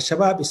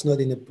 Al-Shabaab is not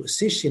in a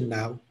position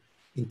now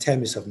in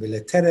terms of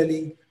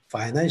militarily,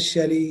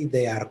 financially,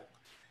 they are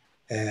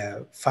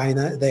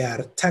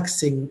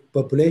taxing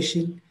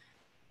population,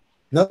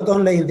 not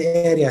only in the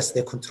areas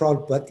they control,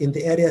 but in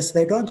the areas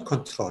they don't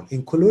control,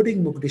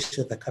 including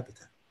Mogadishu, the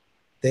capital.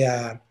 They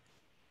are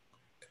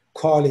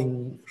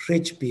calling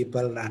rich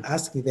people and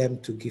asking them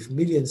to give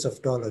millions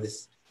of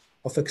dollars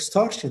of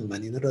extortion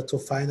money in order to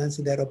finance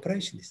their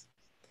operations.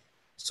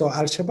 So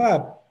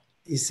Al-Shabaab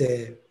is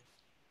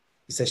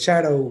a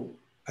shadow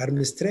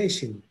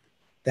administration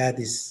that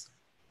is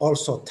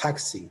also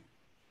taxing,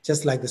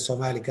 just like the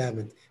Somali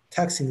government,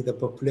 taxing the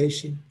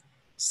population,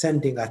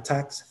 sending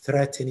attacks,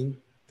 threatening,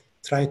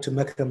 trying to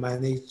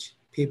micromanage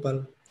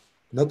people,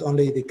 not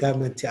only the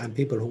government and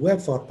people who work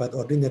for, but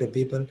ordinary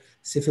people,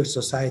 civil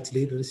society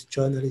leaders,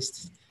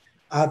 journalists,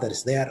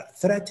 others. They are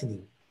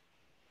threatening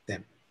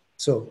them.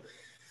 So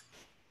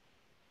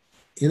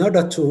in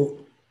order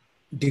to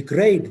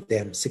degrade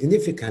them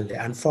significantly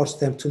and force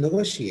them to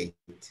negotiate,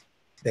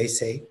 they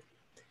say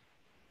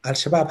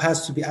Al-Shabaab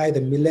has to be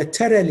either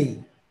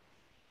militarily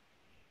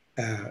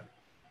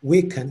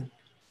weakened,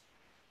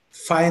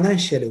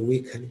 financially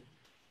weakened,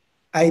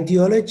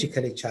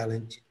 ideologically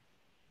challenged,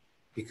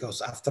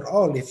 because after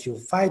all, if you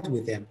fight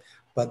with them,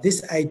 but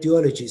this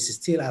ideology is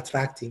still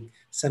attracting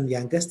some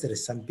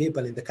youngsters, some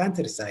people in the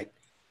countryside,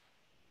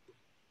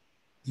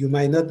 you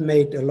might not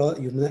make a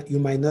lot. You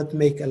might not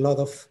make a lot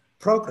of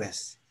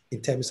progress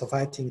in terms of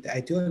fighting the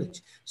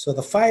ideology. So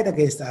the fight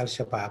against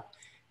Al-Shabaab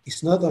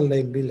is not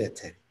only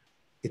military;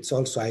 it's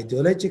also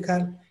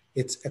ideological,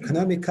 it's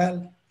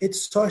economical,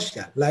 it's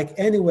social, like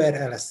anywhere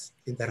else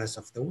in the rest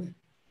of the world.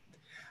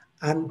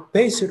 And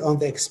based on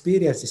the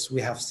experiences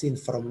we have seen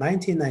from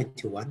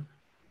 1991,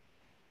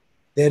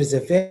 there is a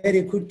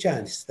very good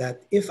chance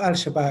that if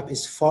Al-Shabaab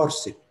is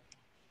forced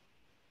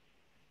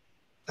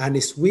and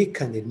is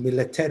weakened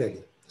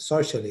militarily,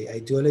 socially,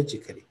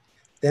 ideologically,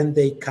 then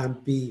they can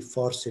be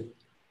forced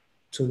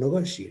to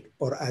negotiate,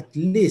 or at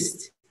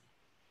least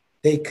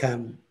they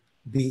can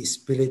be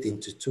split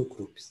into two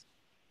groups.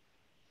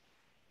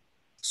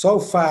 So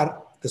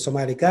far, the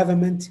Somali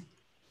government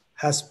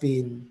has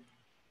been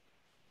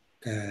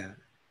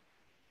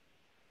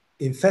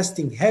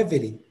investing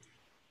heavily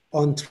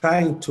on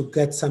trying to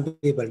get some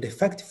people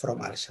defected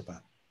from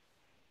Al-Shabaab.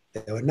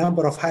 There were a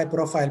number of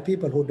high-profile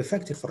people who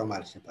defected from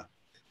Al-Shabaab,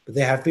 but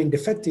they have been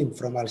defecting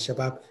from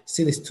Al-Shabaab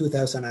since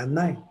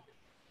 2009.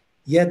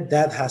 Yet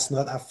that has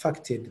not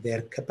affected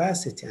their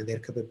capacity and their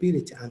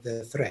capability and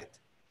their threat.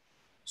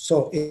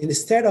 So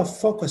instead of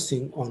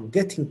focusing on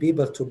getting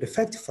people to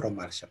defect from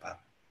Al-Shabaab,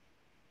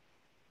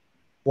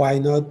 why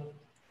not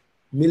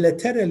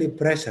militarily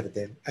pressure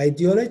them,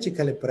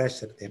 ideologically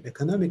pressure them,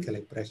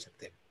 economically pressure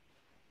them,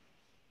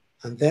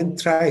 and then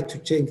try to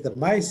change the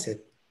mindset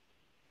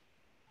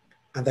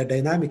and the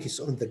dynamic is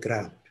on the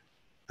ground,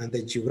 and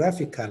the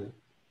geographical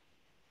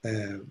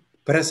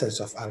presence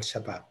of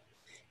Al-Shabaab.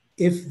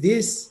 If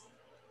these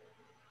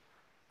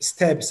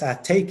steps are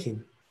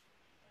taken,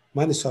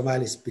 many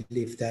Somalis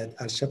believe that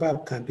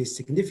Al-Shabaab can be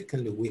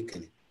significantly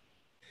weakened.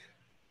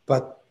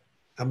 But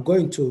I'm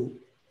going to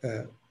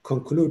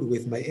conclude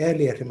with my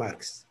earlier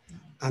remarks.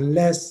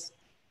 Unless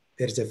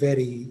there's a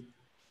very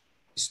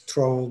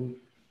strong,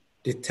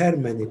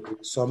 determined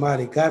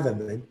Somali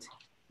government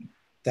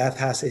that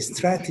has a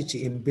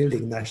strategy in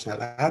building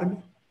national army,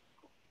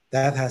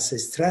 that has a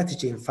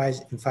strategy in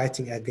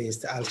fighting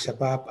against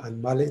Al-Shabaab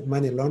and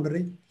money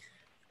laundering,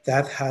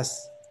 that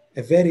has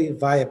a very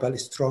viable,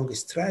 strong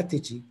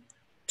strategy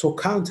to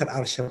counter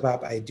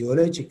Al-Shabaab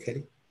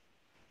ideologically,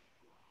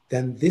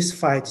 then this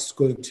fight is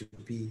going to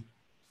be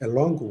a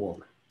long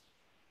war.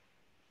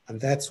 And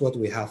that's what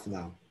we have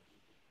now.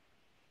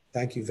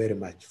 Thank you very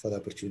much for the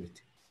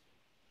opportunity.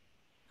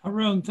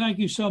 Harun, thank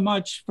you so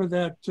much for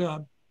that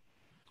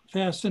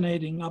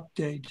fascinating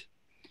update.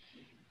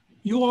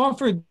 You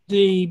offered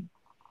the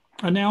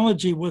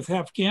analogy with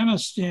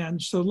Afghanistan,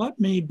 so let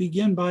me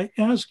begin by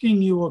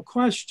asking you a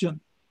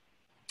question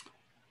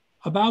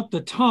about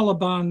the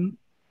Taliban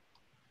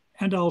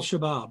and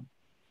Al-Shabaab.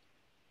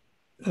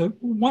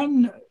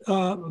 One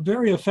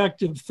very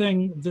effective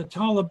thing the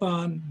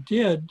Taliban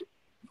did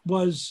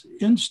was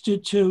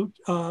institute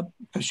a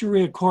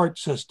Sharia court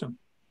system,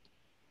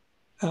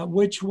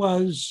 which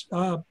was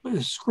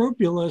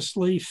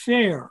scrupulously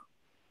fair.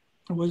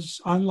 It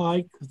was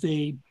unlike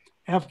the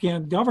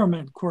Afghan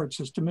government court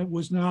system. It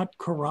was not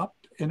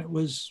corrupt, and it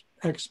was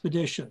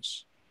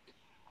expeditious.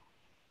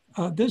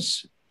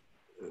 This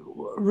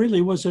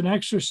really was an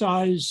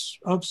exercise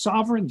of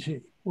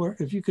sovereignty, where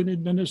if you can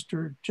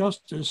administer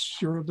justice,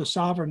 you're the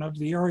sovereign of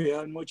the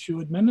area in which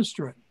you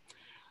administer it.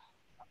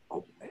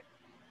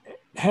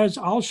 Has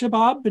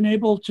Al-Shabaab been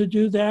able to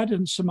do that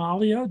in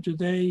Somalia? Do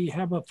they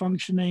have a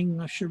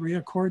functioning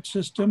Sharia court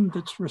system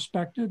that's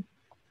respected?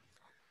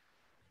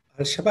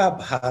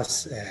 Al-Shabaab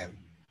has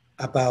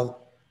about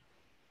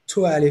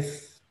 12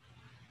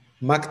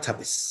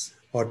 maktabs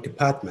or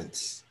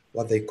departments,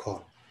 what they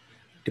call.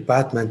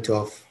 Department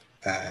of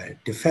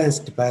Defense,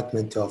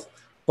 Department of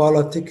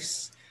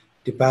Politics,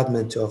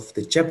 Department of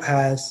the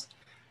Jabhas,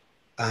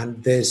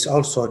 and there's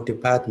also a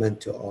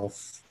Department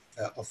of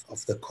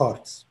the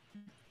courts,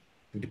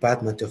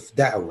 Department of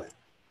Da'wah.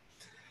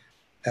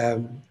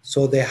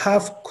 So they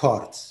have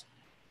courts,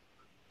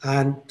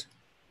 and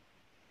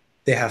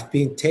they have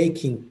been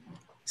taking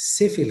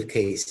civil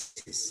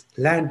cases,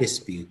 land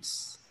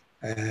disputes,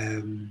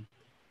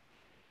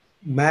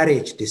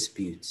 marriage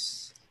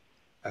disputes.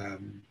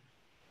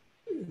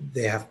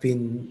 They have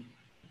been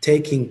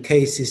taking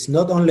cases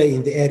not only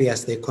in the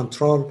areas they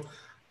control,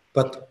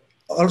 but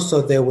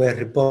also there were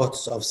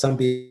reports of some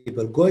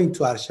people going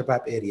to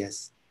Al-Shabaab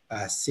areas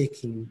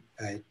seeking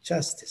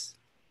justice.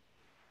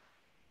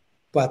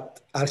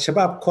 But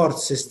Al-Shabaab court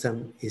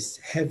system is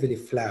heavily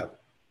flawed.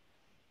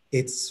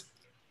 It's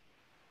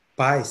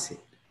biased.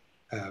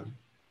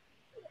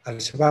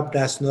 Al-Shabaab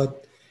does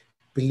not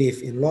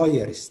believe in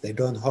lawyers. They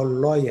don't hold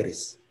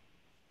lawyers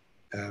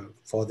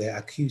for their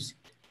accused.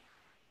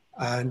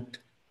 And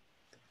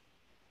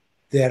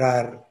there's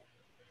a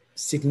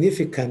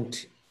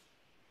significant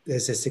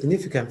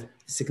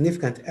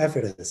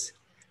evidence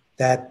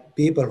that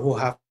people who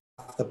have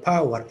the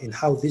power in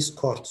how these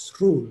courts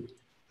rule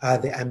are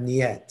the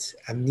Amniyat.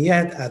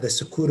 Amniyat are the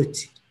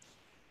security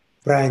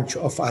branch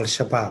of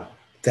Al-Shabaab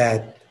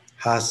that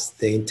has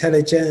the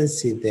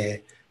intelligence,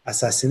 the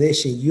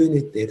assassination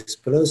unit, the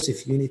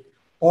explosive unit.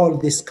 All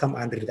this come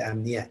under the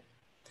Amniyat.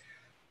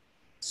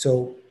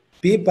 So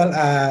people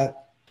are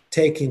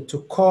taken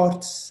to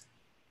courts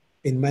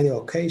in many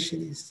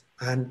occasions,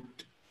 and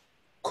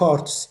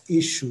courts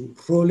issue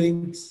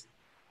rulings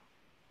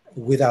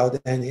without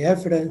any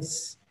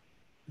evidence.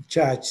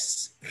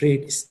 Judges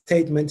read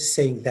statements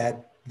saying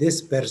that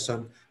this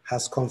person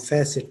has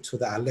confessed to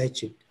the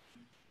alleged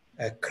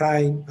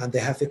crime, and they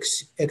have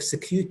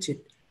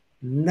executed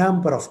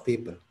number of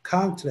people,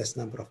 countless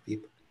number of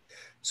people.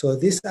 So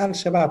these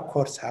Al-Shabaab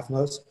courts have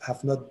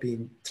not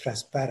been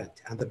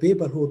transparent, and the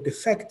people who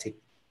defected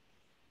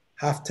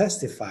have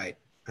testified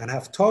and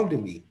have told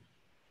me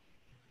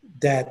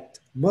that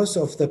most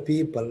of the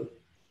people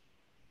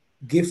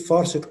give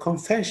forced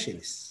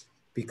confessions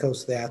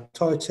because they are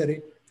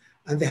tortured,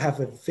 and they have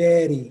a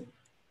very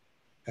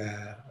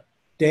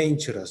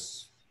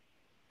dangerous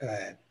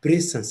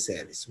prison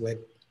cells where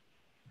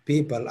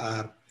people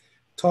are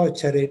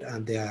tortured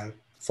and they are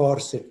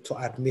forced to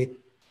admit.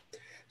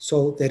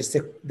 So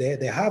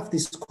they have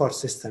these court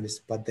systems,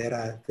 but there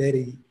are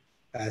very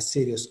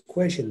serious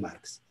question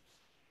marks.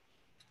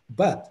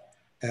 But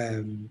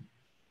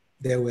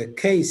there were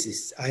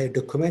cases I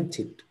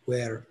documented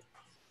where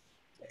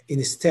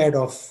instead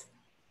of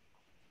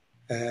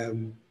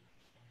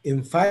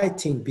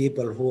inviting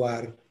people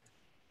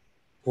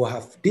who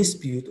have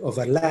dispute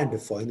over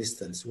land, for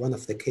instance, one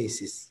of the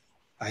cases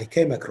I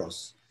came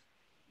across,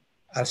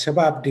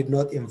 Al-Shabaab did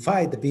not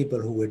invite the people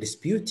who were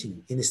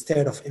disputing.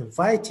 Instead of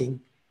inviting,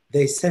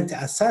 they sent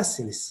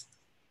assassins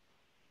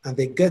and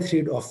they get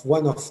rid of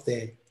one of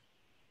the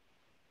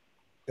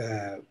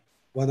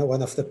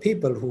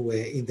people who were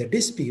in the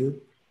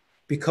dispute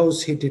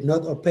because he did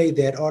not obey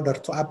their order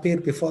to appear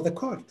before the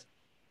court.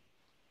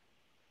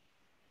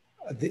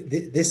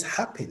 This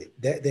happened.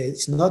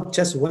 It's not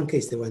just one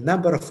case. There were a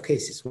number of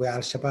cases where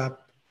Al-Shabaab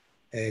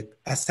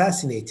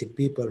assassinated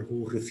people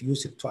who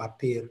refused to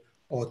appear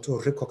or to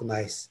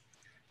recognize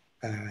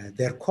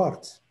their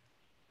courts.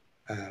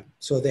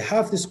 So they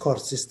have this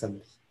court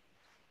system,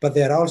 but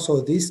there are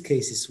also these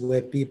cases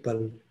where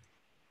people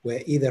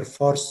were either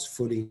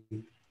forcefully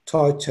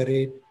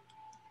tortured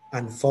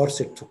and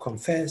forced to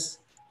confess,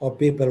 or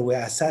people were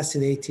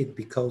assassinated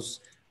because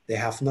they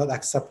have not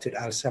accepted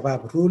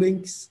Al-Shabaab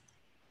rulings,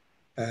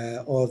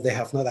 or they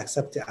have not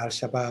accepted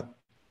Al-Shabaab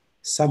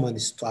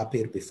summons to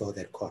appear before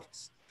their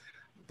courts.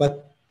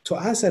 But to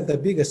answer the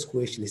biggest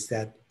question is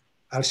that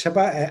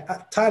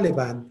Al-Shabaab,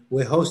 Taliban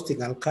were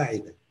hosting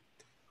Al-Qaeda,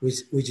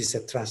 which is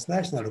a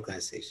transnational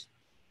organization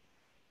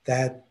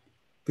that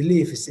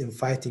believes in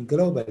fighting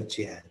global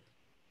jihad.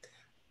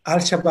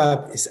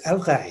 Al-Shabaab is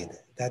Al-Qaeda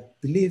that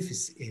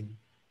believes in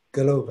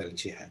global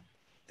jihad,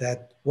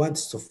 that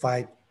wants to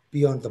fight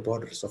beyond the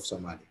borders of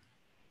Somalia.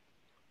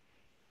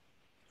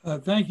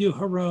 Thank you,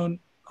 Harun.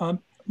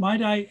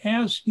 Might I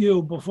ask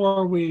you,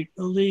 before we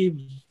leave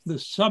the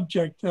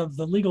subject of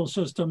the legal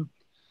system,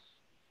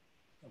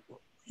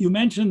 you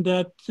mentioned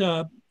that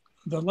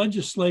the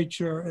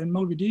legislature in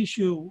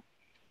Mogadishu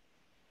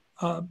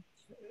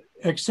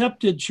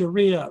accepted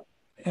Sharia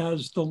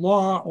as the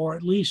law, or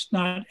at least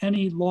not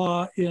any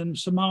law in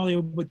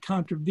Somalia would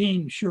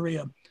contravene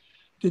Sharia.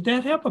 Did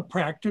that have a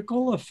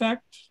practical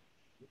effect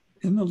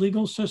in the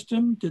legal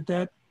system? Did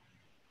that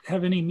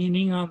have any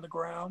meaning on the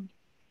ground?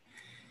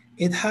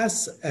 It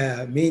has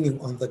meaning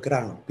on the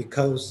ground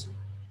because,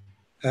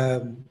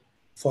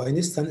 for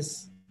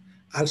instance,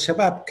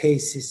 Al-Shabaab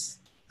cases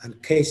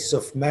and cases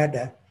of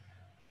murder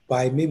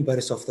by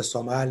members of the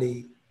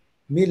Somali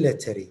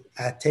military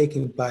are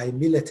taken by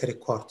military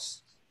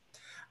courts.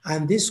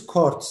 And these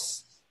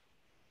courts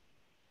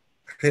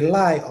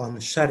rely on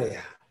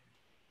Sharia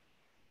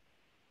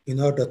in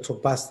order to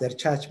pass their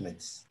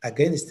judgments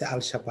against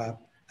Al-Shabaab,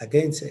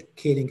 against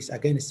killings,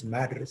 against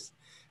murders,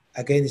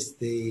 against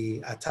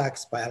the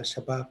attacks by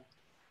Al-Shabaab.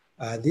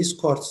 These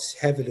courts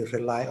heavily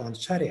rely on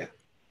Sharia.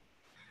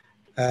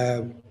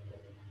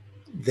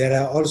 There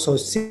are also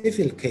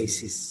civil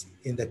cases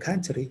in the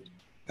country.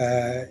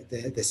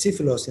 The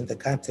civil laws in the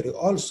country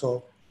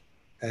also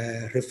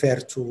refer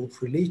to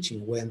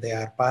religion when they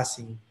are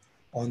passing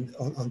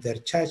on their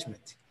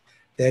judgment.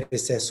 There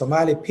is a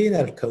Somali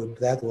penal code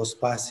that was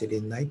passed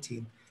in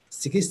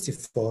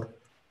 1964,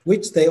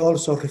 which they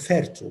also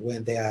refer to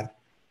when they are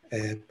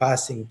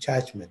passing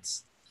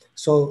judgments.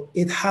 So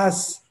it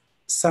has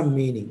some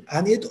meaning,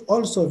 and it's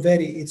also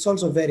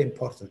very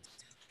important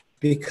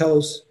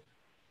because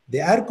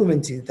the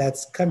argument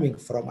that's coming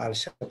from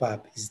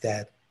Al-Shabaab is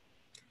that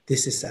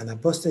this is an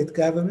apostate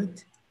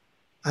government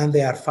and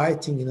they are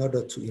fighting in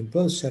order to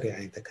impose Sharia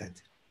in the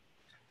country.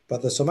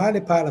 But the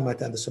Somali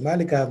parliament and the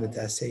Somali government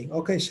are saying,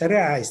 okay,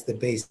 Sharia is the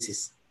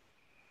basis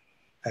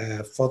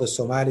for the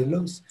Somali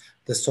laws.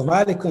 The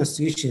Somali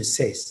constitution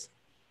says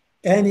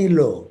any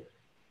law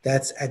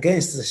that's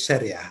against the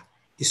Sharia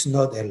is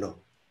not a law.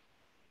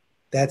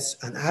 That's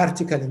an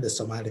article in the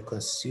Somali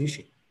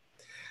constitution.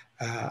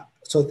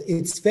 So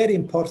it's very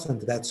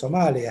important that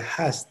Somalia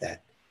has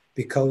that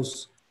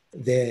because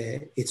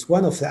it's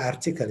one of the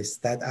articles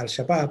that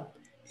Al-Shabaab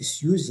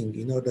is using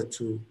in order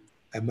to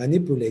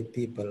manipulate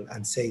people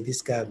and say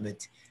this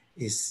government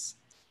is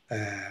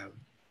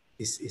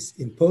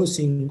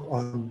imposing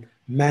on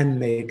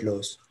man-made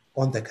laws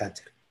on the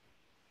country.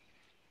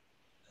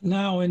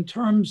 Now, in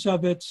terms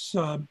of its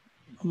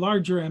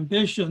larger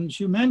ambitions,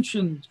 you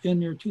mentioned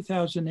in your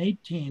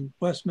 2018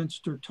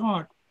 Westminster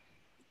talk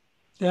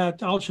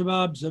that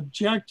Al-Shabaab's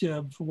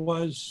objective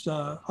was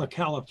a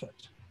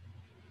caliphate.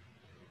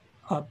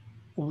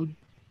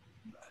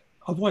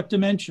 Of what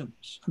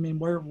dimensions? I mean,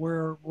 where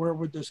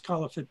would this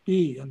caliphate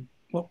be, and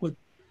what would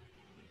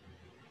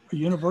a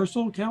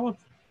universal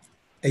caliphate?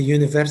 A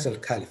universal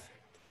caliphate.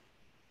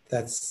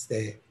 That's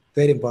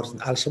very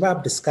important.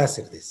 Al-Shabaab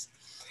discussed this.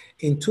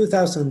 In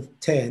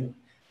 2010,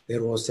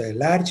 there was a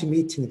large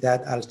meeting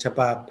that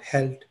Al-Shabaab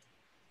held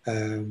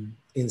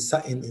in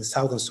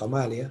southern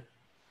Somalia,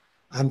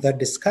 and the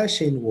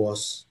discussion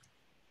was,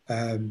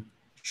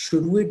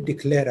 should we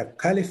declare a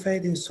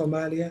caliphate in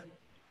Somalia,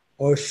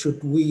 or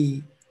should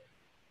we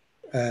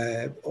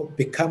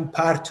become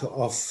part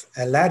of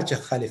a larger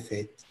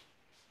caliphate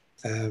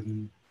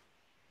in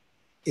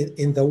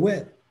the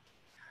world?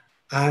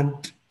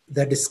 And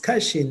the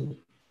discussant,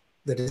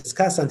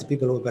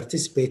 people who were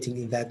participating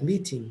in that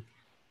meeting,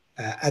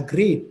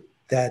 agreed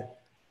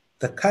that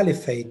the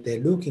caliphate they're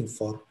looking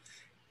for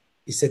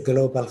is a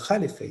global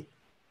caliphate.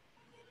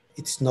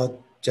 It's not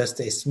just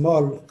a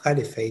small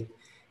caliphate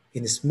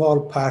in a small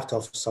part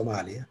of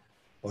Somalia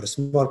or a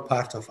small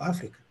part of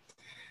Africa.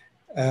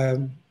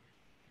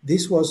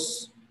 This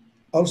was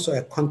also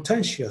a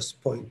contentious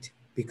point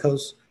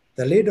because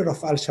the leader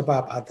of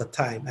Al-Shabaab at the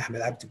time,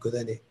 Ahmed Abdi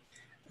Godane,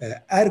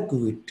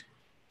 argued,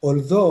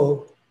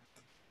 although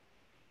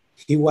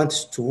he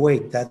wants to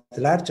wait that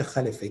larger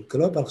caliphate,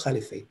 global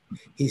caliphate,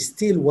 he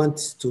still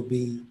wants to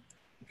be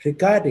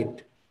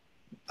regarded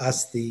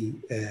as the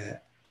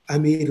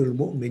Amir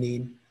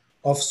al-Mu'minin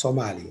of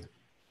Somalia,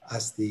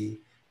 as the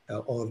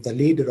or the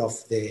leader of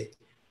the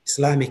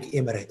Islamic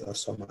Emirate or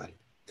Somalia.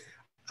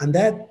 And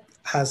that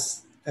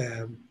has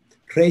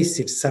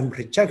raised some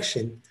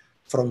rejection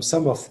from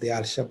some of the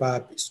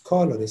Al-Shabaab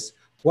scholars.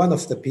 One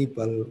of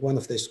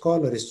the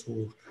scholars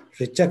who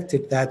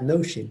rejected that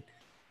notion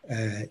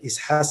is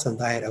Hassan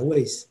Daher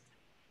Awais,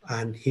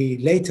 and he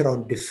later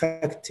on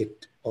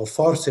defected or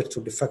forced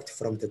to defect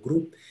from the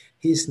group.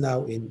 He is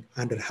now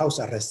under house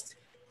arrest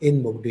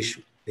in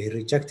Mogadishu. They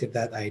rejected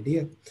that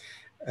idea,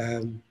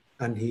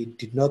 and he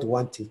did not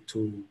want it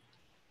to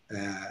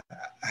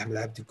Ahmed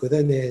Abdi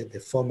Godane, the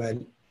former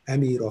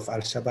Emir of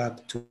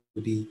Al-Shabaab, to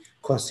be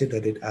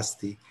considered as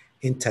the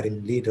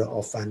interim leader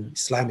of an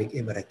Islamic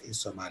Emirate in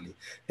Somalia.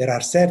 There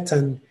are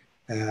certain,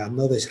 I'm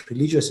not a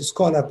religious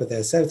scholar, but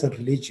there are certain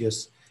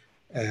religious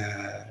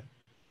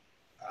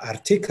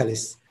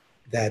articles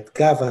that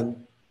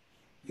govern,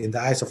 in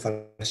the eyes of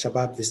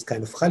Al-Shabaab, this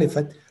kind of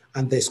caliphate,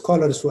 and the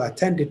scholars who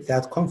attended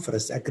that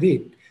conference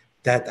agreed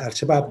that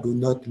Al-Shabaab do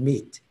not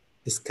meet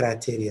this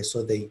criteria,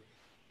 so they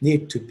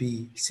need to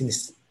be,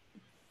 since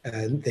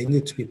they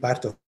need to be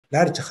part of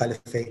larger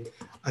caliphate,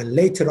 and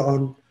later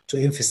on, to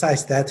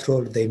emphasize that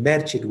role, they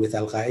merged with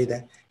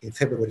Al-Qaeda in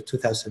February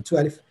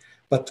 2012.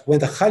 But when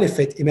the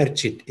caliphate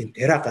emerged in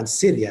Iraq and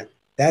Syria,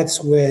 that's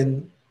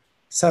when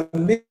some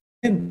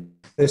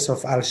members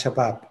of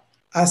Al-Shabaab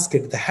asked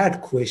the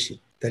hard question,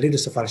 the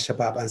leaders of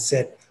Al-Shabaab, and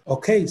said,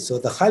 okay, so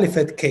the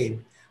caliphate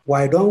came,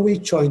 why don't we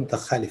join the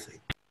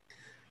caliphate?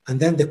 And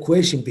then the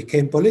question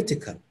became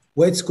political.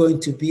 What's going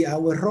to be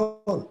our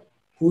role?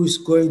 Who's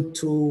going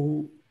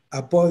to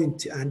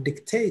appoint and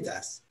dictate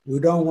us? We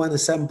don't want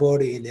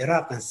somebody in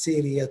Iraq and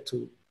Syria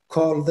to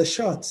call the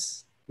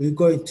shots. We're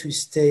going to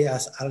stay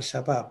as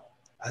Al-Shabaab,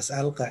 as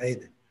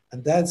Al-Qaeda.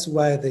 And that's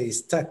why they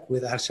stuck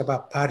with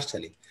Al-Shabaab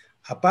partially.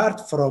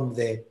 Apart from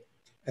the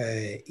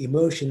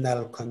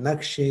emotional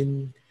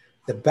connection,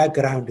 the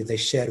background they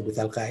share with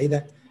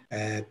Al-Qaeda,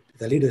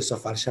 the leaders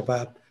of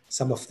Al-Shabaab,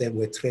 some of them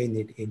were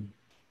trained in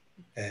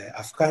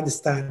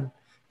Afghanistan.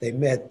 They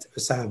met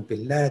Osama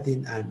bin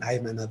Laden and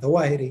Ayman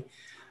al-Zawahiri.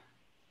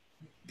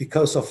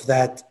 Because of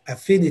that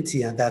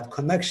affinity and that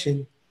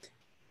connection,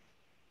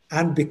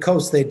 and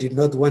because they did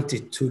not want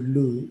it to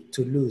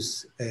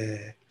lose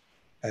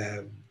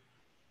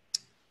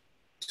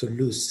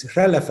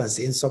relevance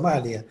in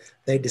Somalia,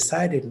 they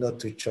decided not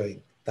to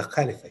join the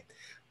caliphate.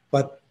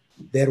 But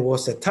there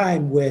was a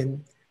time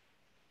when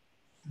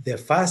the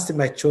vast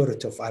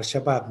majority of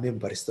Al-Shabaab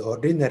members, the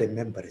ordinary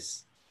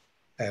members,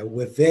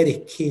 were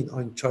very keen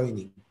on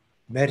joining,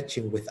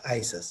 merging with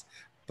ISIS.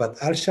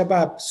 But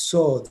Al-Shabaab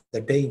saw the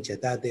danger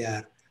that they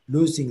are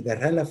losing their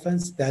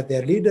relevance, that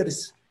their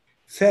leaders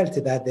felt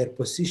that their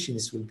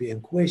positions will be in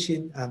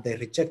question, and they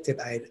rejected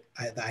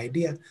the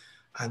idea,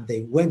 and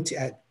they went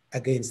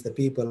against the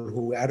people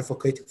who were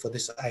advocating for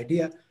this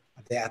idea.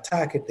 They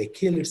attacked, they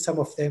killed some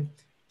of them.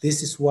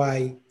 This is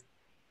why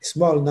a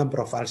small number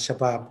of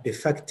Al-Shabaab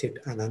defected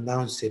and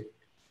announced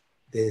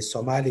the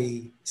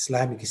Somali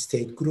Islamic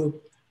State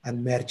group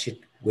and merged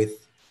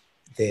with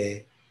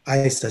the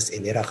ISIS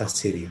in Iraq and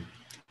Syria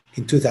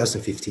in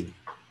 2015.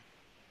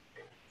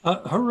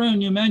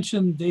 Harun, you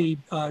mentioned the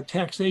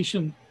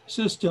taxation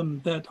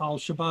system that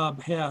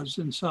Al-Shabaab has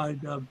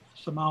inside of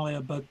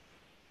Somalia, but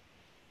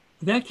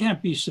that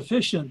can't be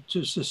sufficient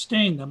to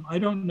sustain them. I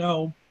don't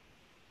know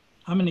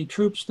how many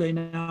troops they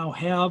now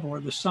have or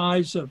the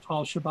size of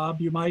Al-Shabaab.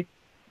 You might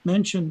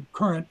mention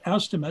current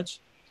estimates.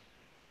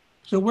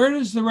 So where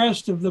does the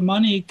rest of the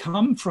money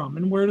come from,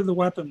 and where do the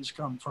weapons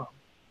come from?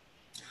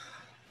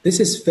 This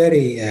is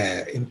very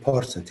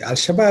important.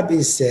 Al-Shabaab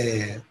is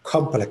a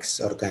complex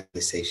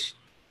organization.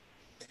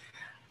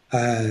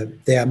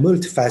 They are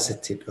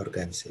multifaceted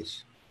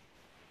organization.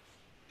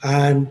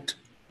 And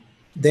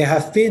they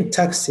have been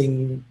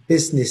taxing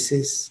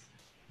businesses,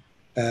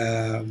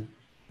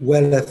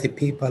 wealthy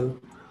people,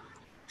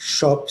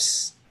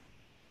 shops,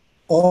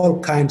 all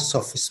kinds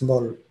of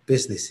small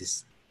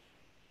businesses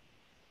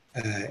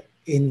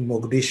in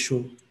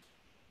Mogadishu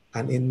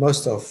and in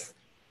most of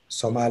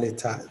Somali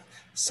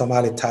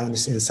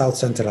towns in South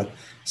Central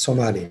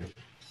Somalia.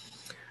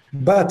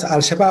 But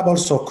Al-Shabaab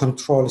also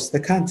controls the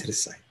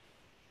countryside,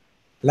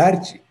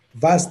 large,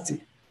 vast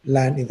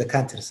land in the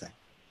countryside.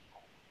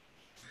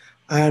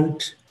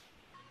 And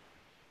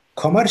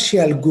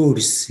commercial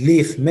goods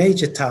leave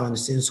major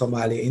towns in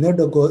Somalia in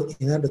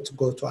order to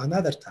go to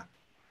another town.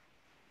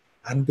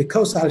 And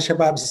because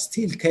Al-Shabaab is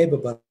still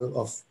capable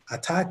of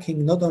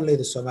attacking not only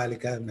the Somali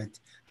government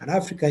and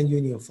African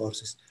Union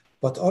forces,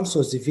 but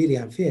also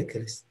civilian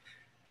vehicles,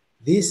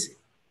 these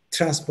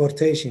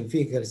transportation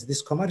vehicles,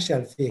 these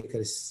commercial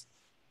vehicles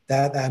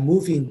that are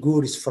moving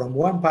goods from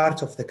one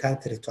part of the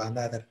country to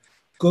another,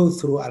 go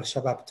through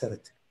Al-Shabaab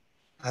territory.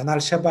 And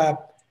Al-Shabaab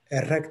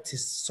erected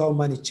so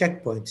many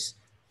checkpoints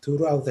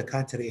throughout the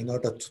country in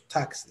order to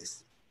tax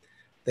this.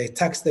 They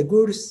tax the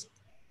goods,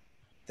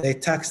 they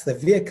tax the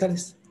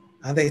vehicles,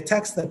 and they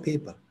tax the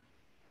people.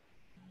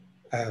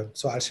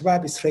 So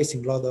Al-Shabaab is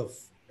raising a lot of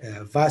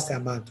vast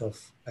amount of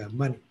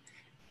money.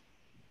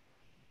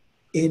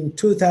 In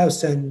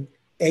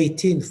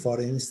 2018,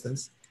 for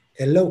instance,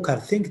 a local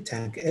think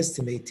tank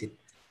estimated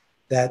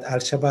that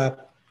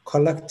Al-Shabaab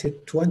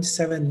collected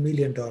 $27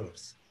 million.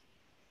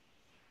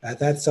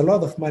 That's a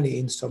lot of money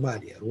in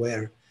Somalia,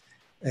 where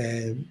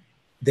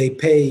they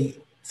pay,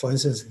 for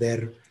instance,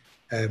 their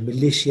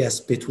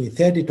militias between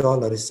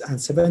 $30 and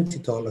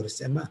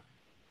 $70 a month.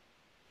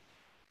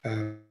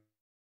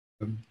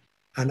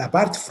 And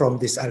apart from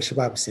this,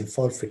 Al-Shabaab is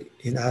involved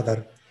in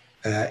other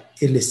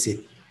illicit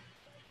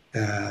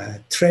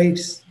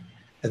trades.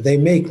 They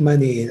make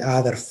money in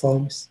other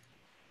forms.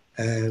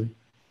 And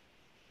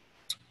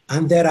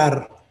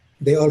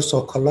they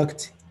also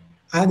collect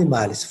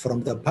animals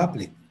from the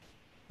public,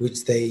 which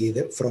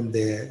from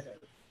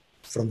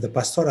the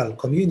pastoral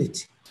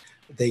community.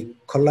 They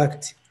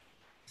collect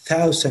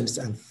thousands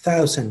and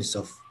thousands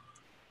of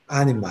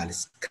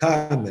animals,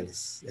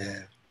 camels,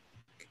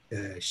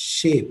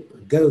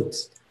 sheep,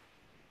 goats.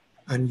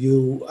 And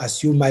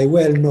as you might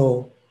well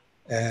know,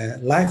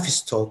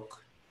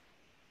 livestock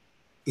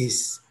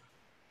is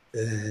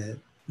the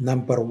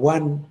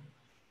 #1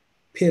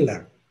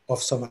 pillar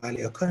of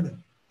Somali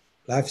economy,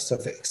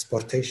 livestock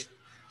exportation.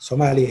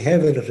 Somalia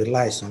heavily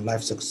relies on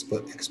livestock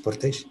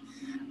exportation.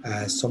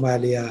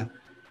 Somalia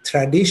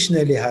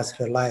traditionally has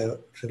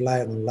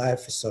relied on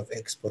livestock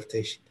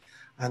exportation.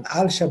 And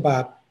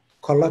Al-Shabaab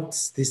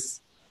collects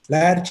this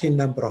large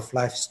number of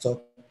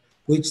livestock,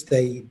 which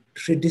they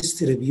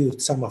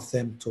redistribute some of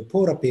them to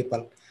poorer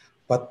people.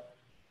 But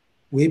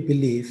we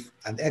believe,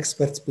 and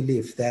experts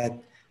believe, that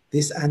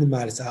these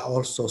animals are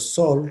also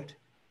sold,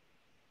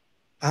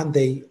 and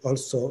it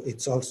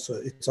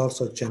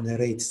also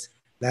generates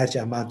large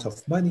amount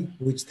of money,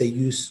 which they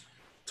use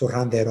to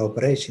run their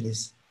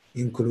operations,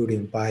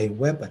 including buying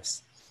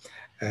weapons.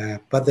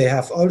 But they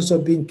have also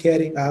been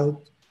carrying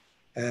out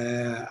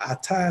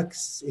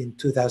attacks in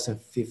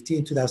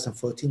 2015,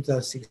 2014,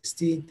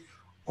 2016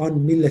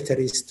 on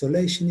military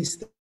installations.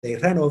 They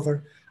ran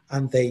over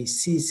and they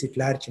seized a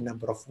large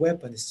number of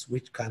weapons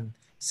which can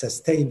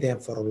sustain them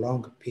for a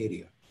long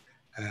period.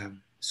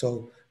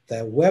 So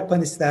the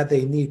weapons that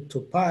they need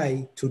to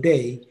buy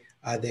today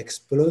are the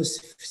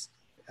explosives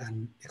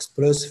and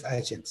explosive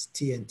agents,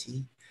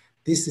 TNT.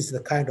 This is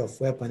the kind of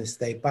weapons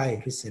they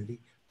buy recently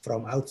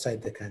from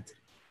outside the country.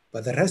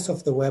 But the rest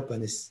of the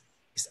weapons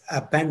is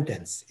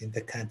abundance in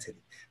the country.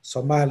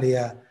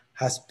 Somalia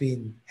has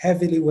been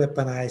heavily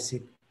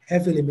weaponized,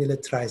 heavily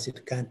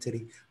militarized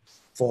country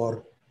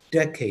for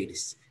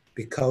decades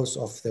because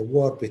of the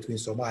war between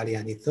Somalia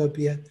and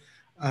Ethiopia,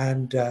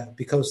 and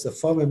because the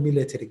former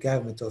military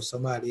government of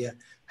Somalia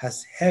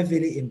has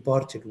heavily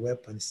imported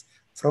weapons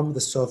from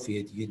the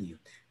Soviet Union.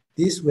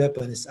 These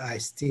weapons are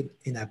still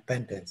in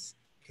abundance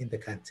in the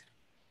country.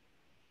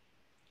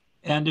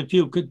 And if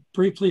you could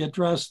briefly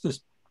address the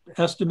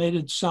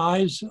estimated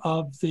size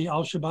of the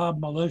Al-Shabaab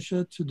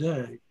militia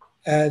today.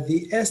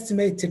 The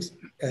estimated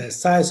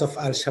size of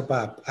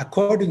Al-Shabaab,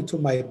 according to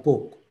my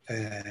book,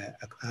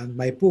 and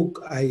my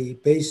book, I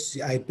base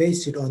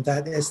it on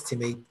that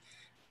estimate,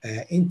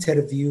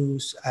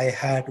 interviews I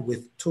had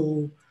with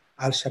 2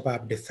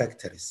 Al-Shabaab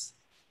defectors.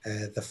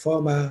 The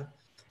former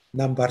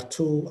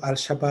 #2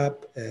 Al-Shabaab,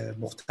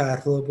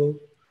 Mukhtar Robo,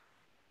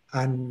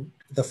 and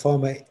the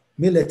former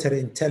military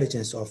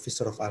intelligence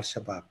officer of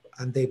Al-Shabaab.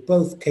 And they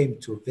both came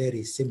to a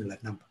very similar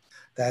number.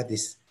 That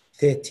is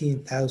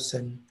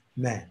 13,000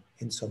 men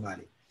in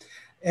Somalia.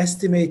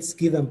 Estimates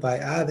given by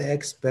other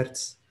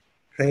experts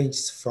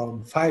range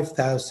from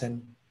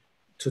 5,000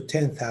 to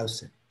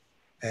 10,000.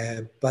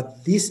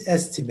 But this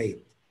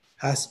estimate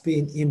has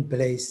been in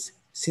place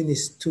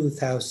since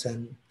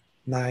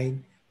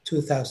 2009,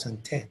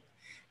 2010.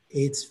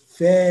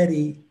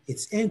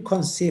 It's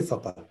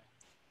inconceivable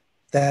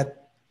that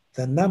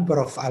the number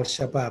of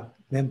Al-Shabaab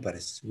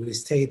members will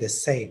stay the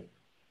same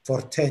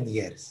for 10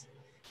 years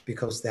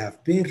because they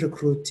have been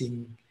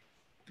recruiting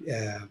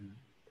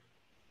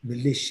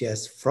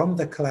militias from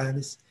the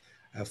clans,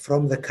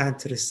 from the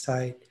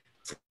countryside,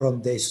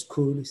 from the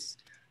schools,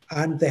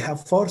 and they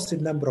have forced a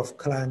number of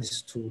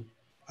clans to,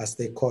 as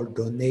they call,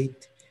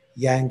 donate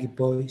young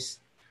boys.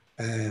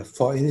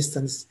 For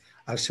instance,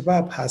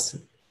 Al-Shabaab has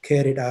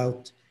carried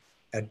out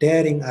a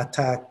daring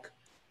attack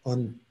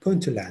on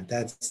Puntland.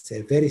 That's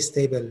a very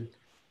stable,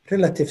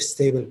 relatively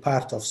stable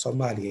part of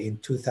Somalia in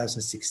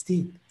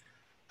 2016.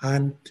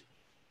 And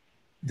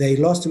they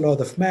lost a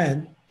lot of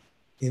men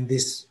in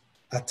this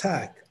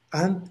attack.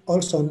 And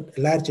also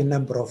a large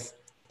number of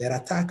their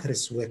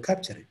attackers were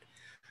captured.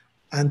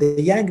 And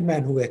the young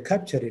men who were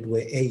captured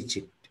were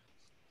aged,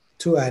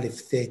 12,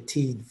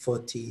 13,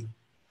 14,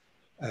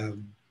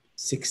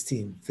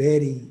 16,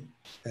 very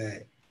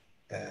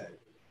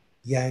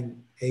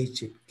young,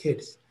 aged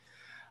kids.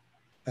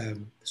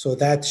 So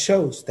that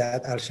shows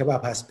that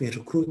Al-Shabaab has been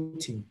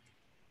recruiting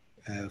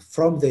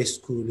from the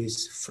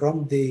schools,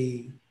 from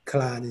the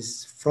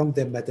clans, from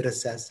the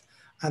madrasas,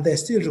 and they're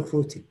still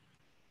recruiting.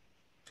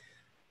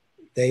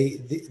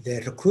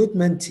 The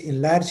recruitment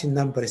in large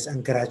numbers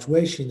and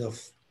graduation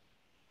of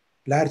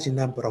large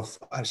number of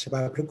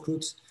Al-Shabaab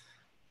recruits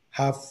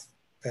have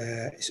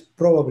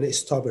probably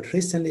stopped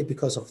recently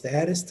because of the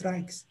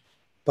airstrikes,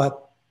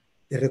 but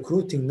the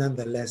recruiting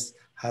nonetheless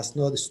has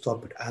not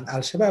stopped. And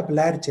Al-Shabaab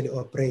largely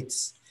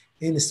operates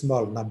in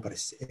small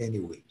numbers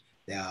anyway.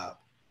 They are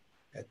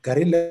a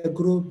guerrilla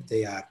group.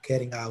 They are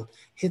carrying out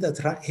hit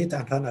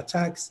and run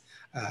attacks,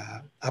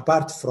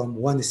 apart from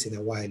once in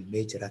a while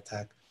major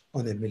attack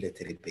on a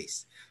military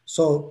base.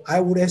 So I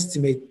would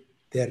estimate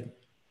their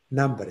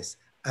numbers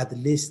at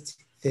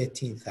least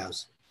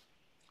 13,000.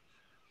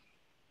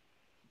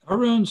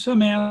 Harun,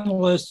 some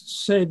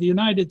analysts say the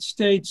United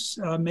States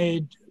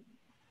made,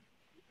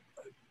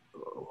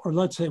 or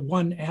let's say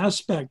one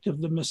aspect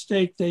of the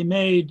mistake they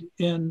made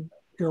in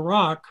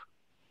Iraq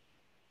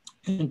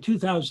in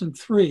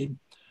 2003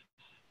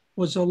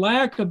 was a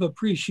lack of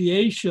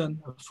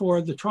appreciation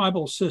for the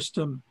tribal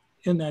system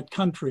in that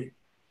country.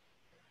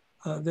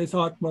 They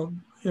thought, well,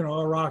 you know,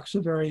 Iraq's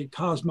a very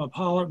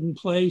cosmopolitan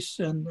place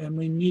and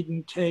we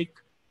needn't take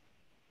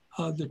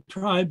the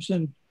tribes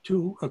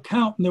into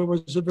account. And there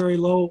was a very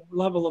low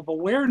level of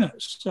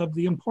awareness of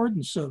the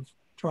importance of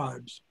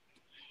tribes.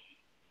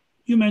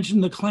 You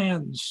mentioned the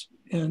clans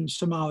in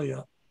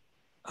Somalia.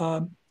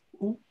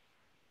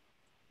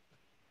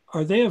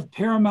 Are they of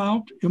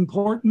paramount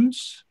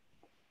importance?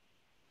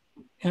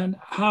 And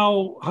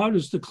how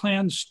does the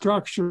clan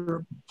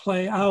structure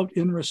play out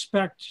in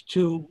respect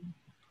to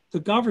the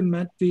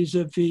government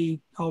vis-a-vis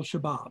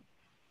Al-Shabaab?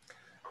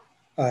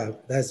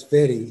 That's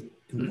very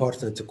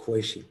important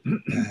question.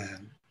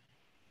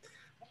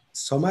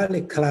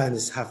 Somali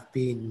clans have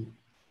been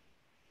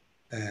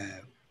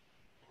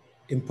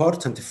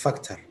important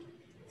factor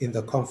in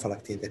the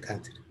conflict in the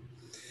country.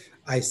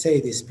 I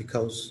say this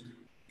because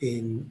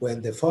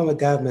when the former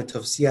government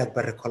of Ziad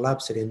Barre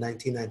collapsed in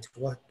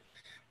 1991,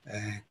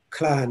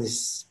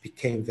 clans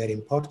became very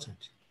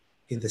important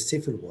in the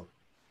civil war.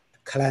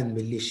 Clan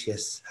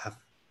militias have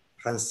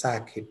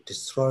ransacked,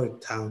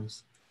 destroyed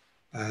towns,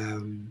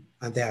 and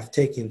they have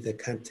taken the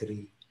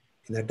country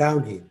in a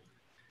downhill.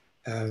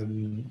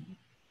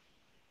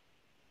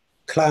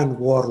 Clan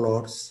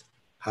warlords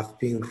have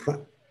been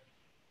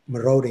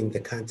marauding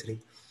the country,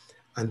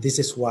 and this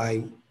is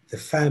why the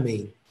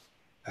famine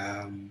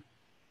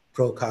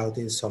broke out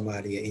in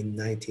Somalia in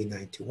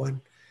 1991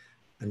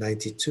 and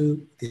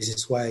 92. This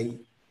is why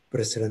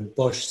President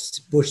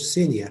Bush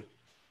Sr.,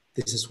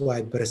 this is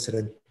why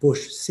President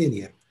Bush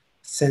Sr.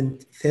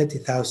 sent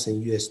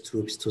 30,000 US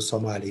troops to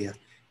Somalia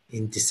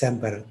in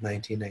December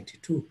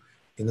 1992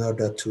 in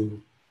order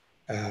to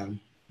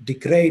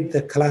degrade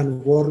the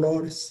clan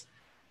warlords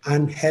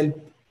and help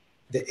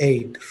the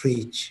aid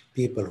reach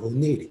people who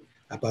need it.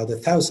 About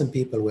 1,000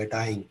 people were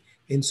dying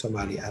in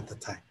Somalia at the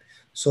time.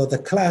 So the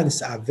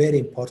clans are a very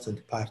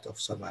important part of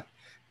Somalia.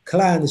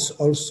 Clans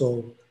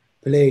also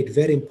played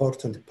very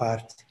important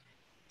part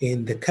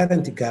in the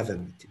current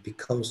government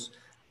because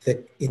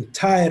the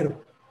entire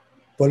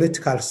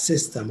political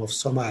system of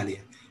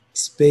Somalia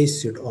is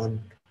based on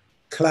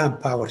clan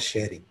power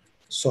sharing,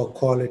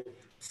 so-called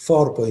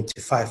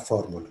 4.5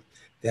 formula.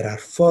 There are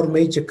 4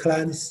 major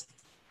clans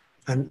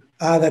and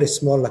other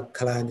smaller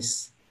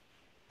clans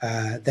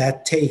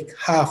that take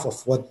half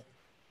of what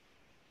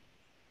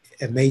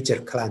a major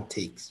clan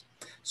takes.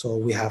 So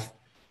we have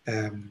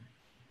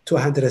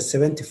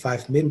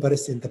 275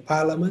 members in the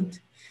parliament.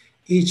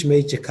 Each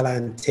major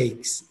clan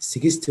takes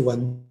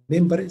 61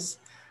 members.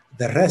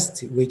 The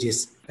rest, which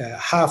is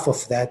half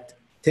of that,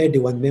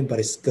 31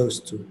 members, goes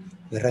to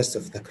the rest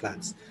of the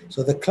clans.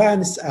 So the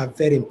clans are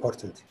very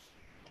important.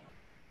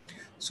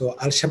 So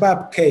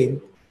Al-Shabaab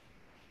came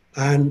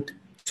and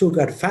took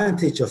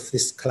advantage of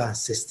this clan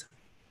system.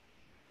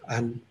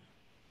 And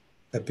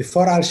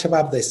before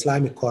Al-Shabaab, the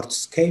Islamic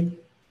courts came.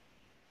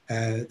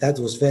 That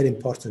was very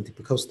important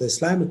because the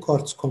Islamic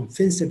courts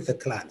convinced the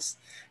clans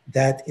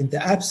that in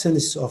the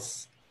absence of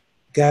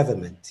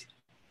government,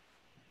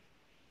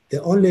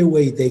 the only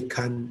way they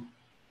can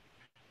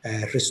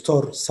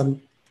restore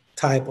some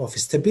type of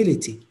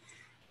stability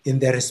in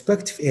their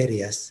respective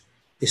areas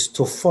is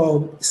to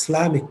form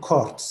Islamic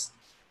courts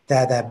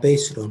that are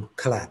based on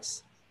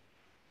clans.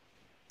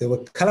 There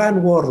were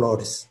clan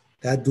warlords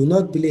that do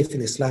not believe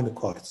in Islamic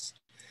courts,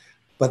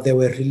 but there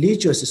were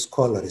religious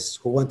scholars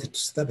who wanted to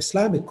set up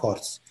Islamic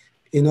courts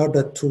in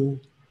order to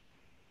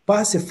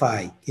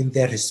pacify in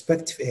their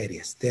respective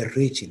areas, their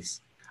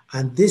regions.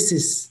 And this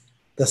is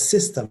the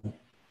system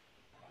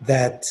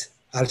that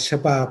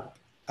Al-Shabaab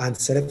and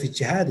Salafi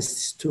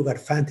jihadists took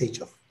advantage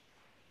of.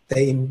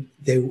 They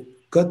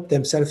got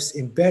themselves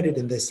embedded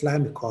in the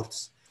Islamic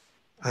courts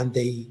and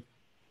they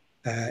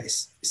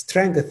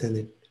strengthened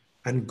it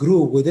and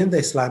grew within the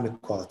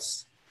Islamic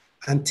courts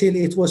until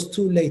it was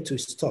too late to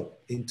stop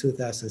in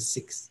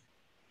 2006.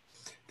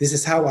 This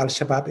is how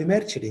Al-Shabaab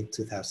emerged in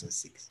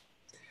 2006.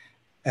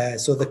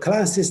 So the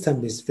clan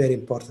system is very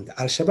important.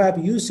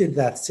 Al-Shabaab used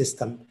that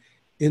system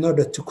in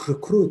order to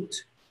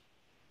recruit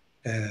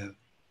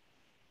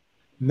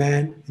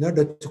men, in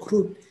order to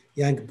recruit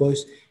young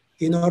boys,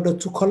 in order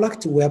to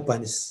collect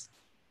weapons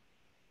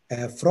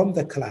from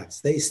the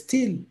clans. They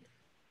still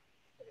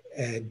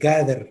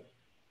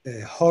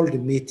hold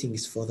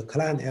meetings for the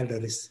clan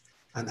elders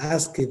and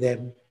ask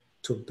them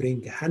to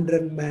bring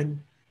 100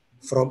 men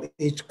from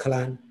each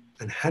clan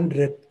and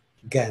 100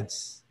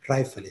 guns,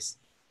 rifles.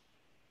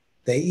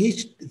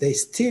 They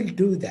still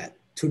do that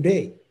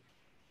today.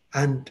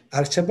 And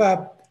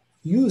Al-Shabaab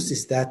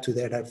uses that to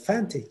their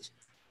advantage.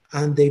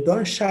 And they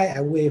don't shy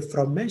away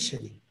from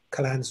mentioning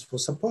clans who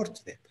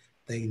support them.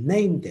 They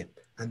name them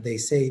and they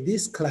say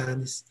these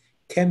clans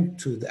came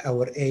to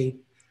our aid,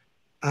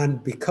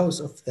 and because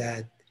of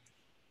that,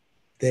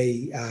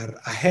 they are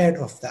ahead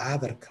of the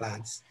other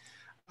clans,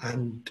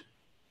 and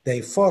they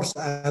force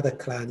other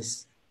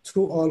clans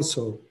to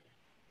also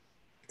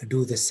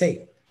do the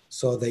same.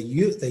 So they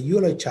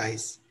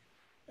eulogize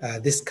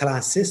this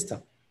clan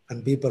system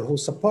and people who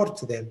support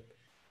them,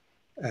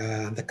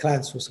 and the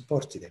clans who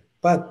support them.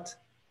 But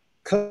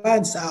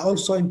clans are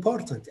also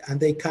important, and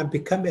they can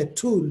become a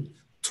tool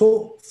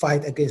to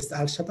fight against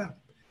Al-Shabaab.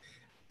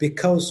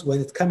 Because when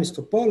it comes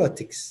to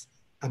politics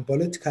and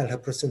political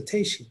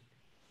representation,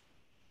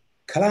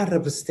 clan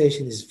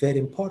representation is very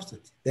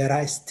important. There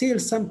are still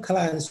some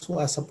clans who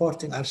are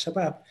supporting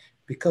Al-Shabaab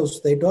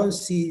because they don't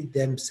see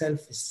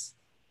themselves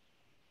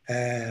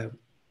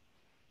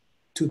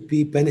to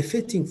be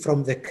benefiting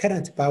from the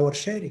current power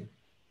sharing,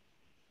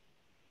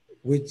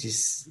 which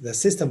is the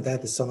system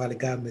that the Somali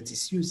government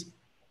is using.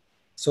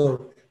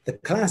 So the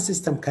clan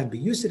system can be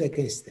used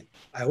against them.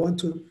 I want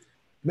to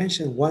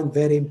mention one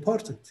very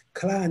important.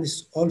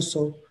 Clans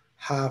also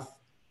have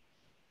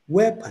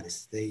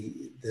weapons.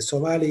 The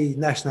Somali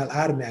National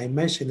Army, I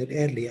mentioned it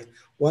earlier,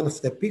 one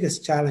of the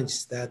biggest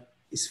challenges that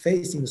is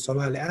facing the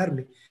Somali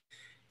Army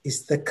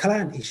is the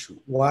clan issue.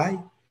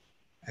 Why?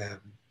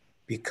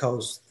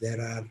 Because there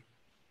are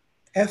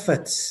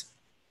efforts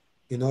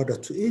in order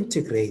to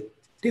integrate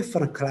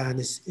different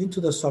clans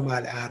into the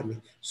Somali Army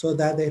so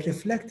that they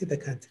reflect the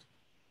country.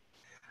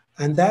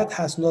 And that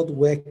has not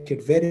worked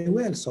very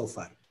well so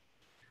far.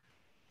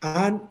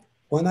 And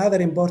one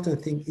other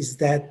important thing is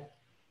that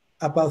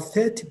about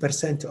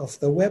 30% of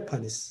the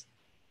weapons,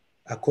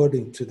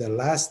 according to the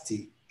last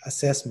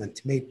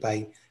assessment made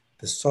by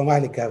the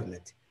Somali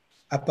government,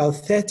 about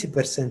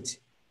 30%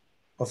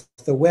 of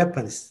the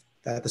weapons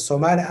that the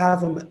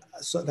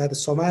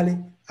Somali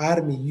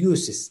army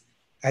uses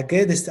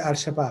against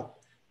Al-Shabaab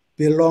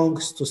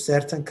belongs to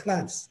certain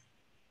clans.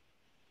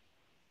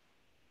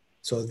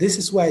 So this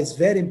is why it's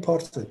very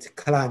important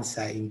clans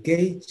are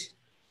engaged,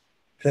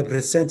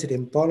 represented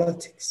in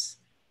politics,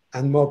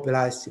 and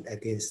mobilized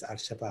against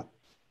Al-Shabaab.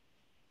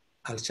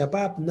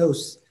 Al-Shabaab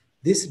knows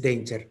this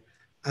danger,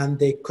 and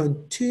they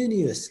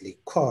continuously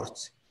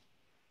court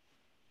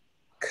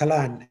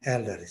clan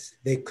elders.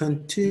 They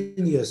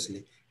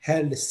continuously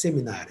held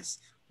seminars,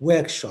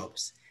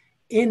 workshops,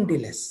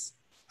 endless.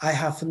 I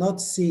have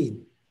not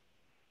seen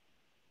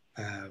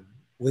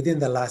within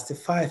the last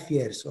 5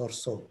 years or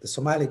so, the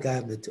Somali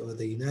government or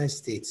the United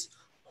States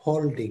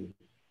holding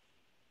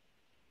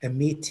a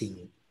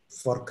meeting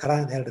for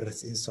clan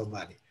elders in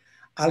Somalia.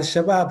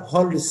 Al-Shabaab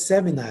holds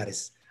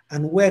seminars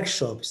and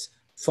workshops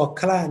for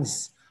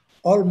clans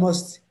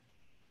almost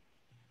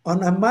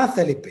on a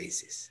monthly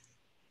basis,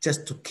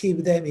 just to keep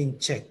them in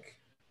check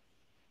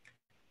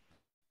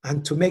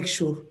and to make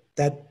sure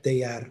that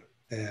they are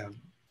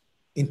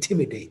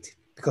intimidated,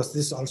 because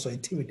this is also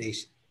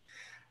intimidation.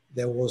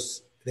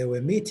 There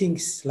were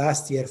meetings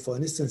last year, for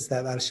instance,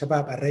 that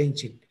Al-Shabaab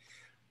arranged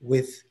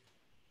with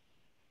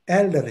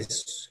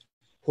elders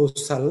who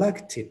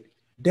selected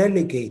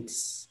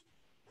delegates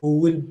who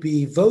will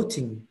be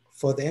voting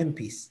for the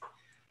MPs.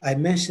 I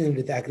mentioned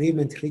the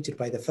agreement reached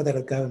by the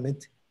federal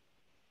government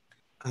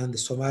and the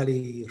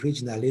Somali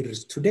regional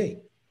leaders today.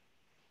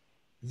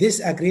 This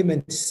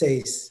agreement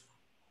says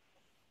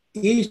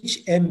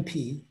each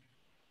MP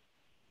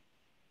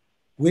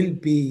will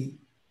be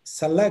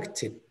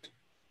selected,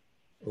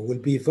 or will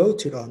be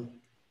voted on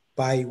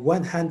by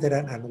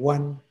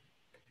 101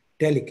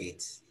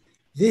 delegates.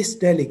 These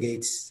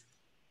delegates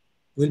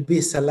will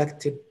be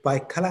selected by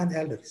clan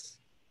elders.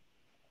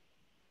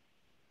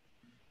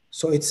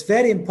 So it's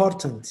very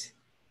important.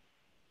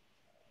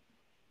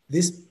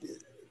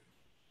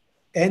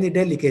 Any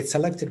delegate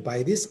selected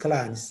by these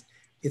clans,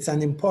 it's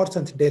an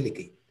important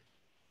delegate.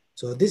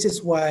 So this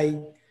is why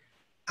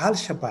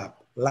Al-Shabaab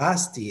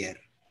last year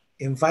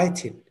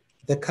invited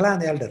the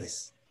clan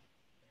elders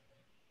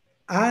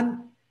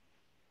and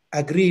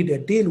agreed a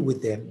deal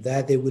with them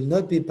that they will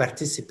not be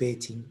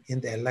participating in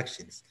the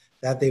elections,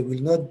 that they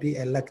will not be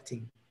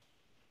electing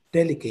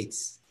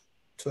delegates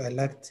to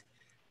elect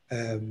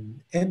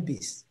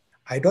MPs.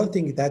 I don't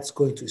think that's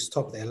going to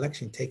stop the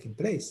election taking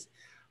place,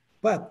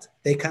 but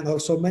they can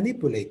also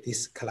manipulate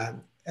these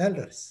clan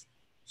elders.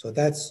 So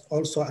that's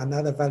also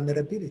another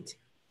vulnerability.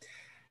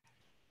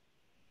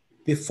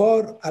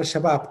 Before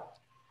Al-Shabaab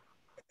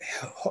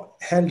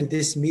held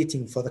this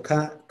meeting for the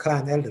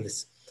clan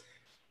elders,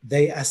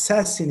 they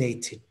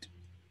assassinated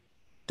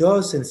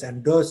dozens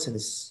and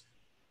dozens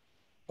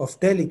of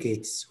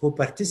delegates who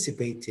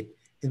participated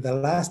in the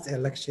last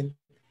election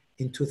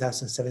in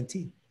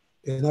 2017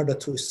 in order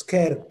to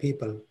scare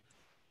people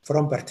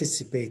from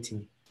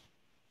participating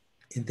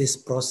in this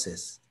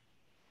process.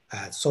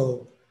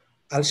 So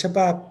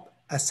Al-Shabaab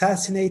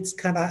assassinates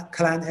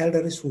clan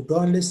elders who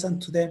don't listen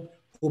to them,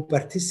 who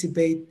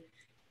participate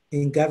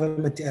in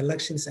government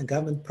elections and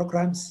government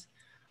programs,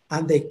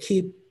 and they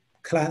keep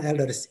clan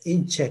elders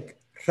in check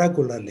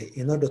regularly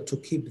in order to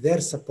keep their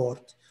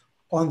support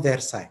on their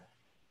side.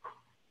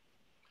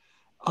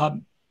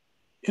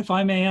 If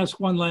I may ask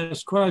one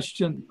last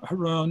question,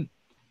 Harun,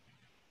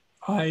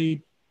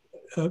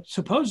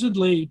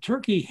 supposedly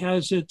Turkey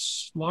has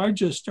its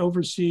largest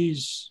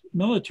overseas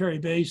military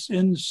base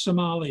in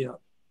Somalia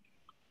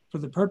for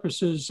the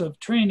purposes of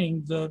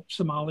training the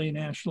Somali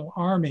National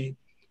Army.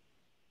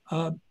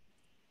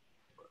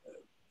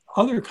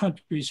 Other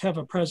countries have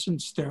a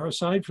presence there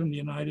aside from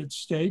the United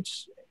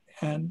States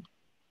and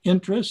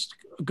interest,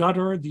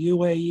 Qatar, the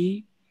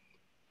UAE.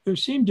 There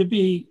seem to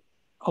be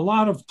a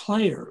lot of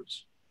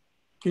players.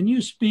 Can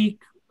you speak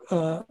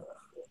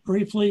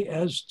briefly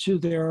as to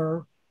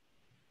their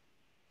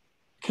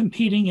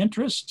competing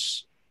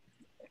interests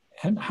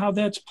and how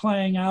that's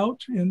playing out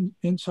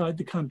inside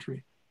the country?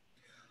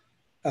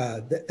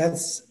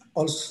 That's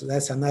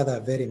another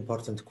very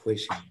important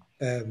question.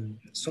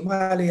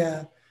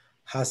 Somalia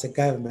has a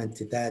government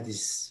that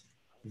is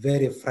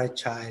very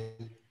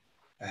fragile,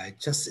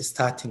 just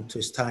starting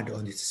to stand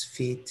on its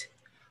feet.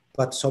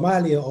 But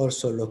Somalia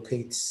also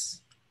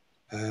locates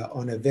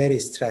on a very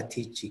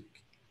strategic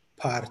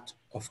part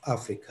of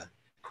Africa.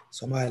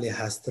 Somalia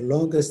has the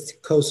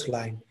longest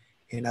coastline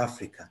in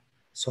Africa.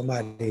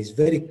 Somalia is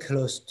very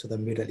close to the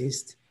Middle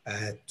East,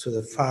 to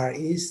the Far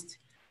East,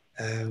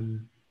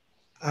 and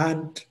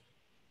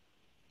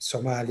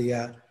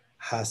Somalia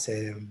has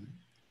a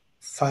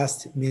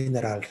vast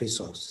mineral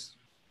resource.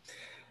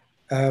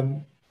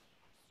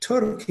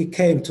 Turkey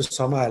came to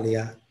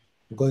Somalia,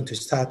 I'm going to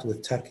start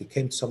with Turkey,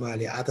 came to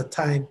Somalia at a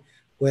time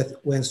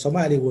when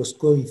Somalia was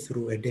going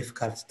through a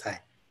difficult time.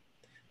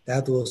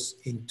 That was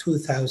in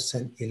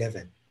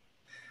 2011.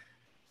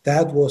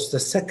 That was the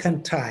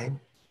second time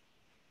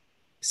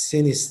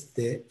since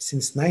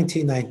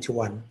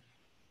 1991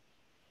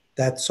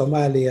 that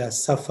Somalia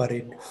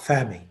suffered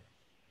famine,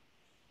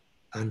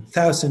 and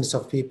thousands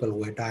of people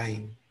were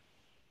dying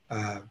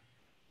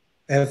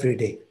every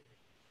day.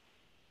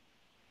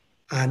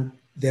 And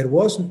there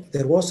wasn't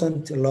a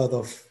lot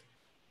of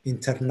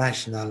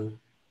international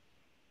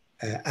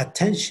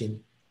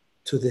attention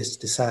to this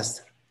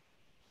disaster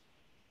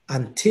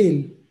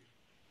until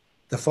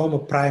the former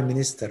prime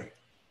minister,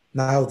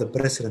 now the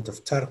president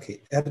of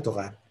Turkey,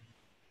 Erdogan,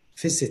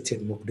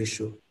 visited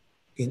Mogadishu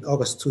in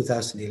August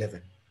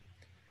 2011.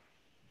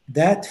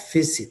 That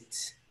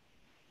visit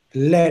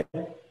led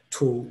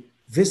to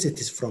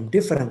visitors from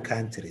different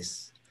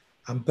countries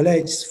and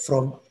pledges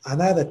from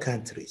other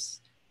countries,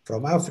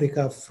 from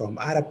Africa, from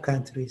Arab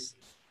countries,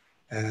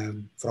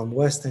 from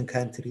Western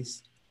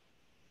countries,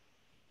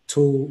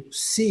 to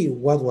see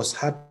what was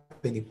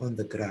happening on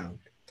the ground.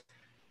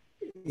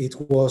 It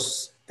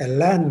was a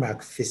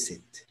landmark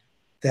visit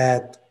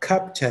that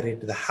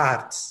captured the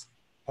hearts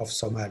of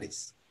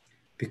Somalis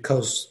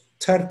because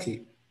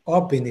Turkey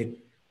opened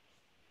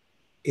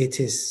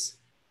its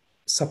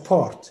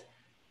support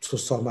to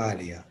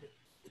Somalia.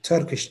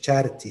 Turkish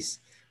charities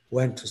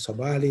went to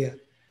Somalia.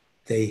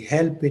 They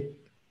helped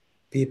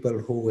people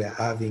who were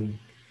having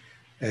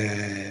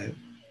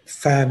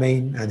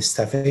famine and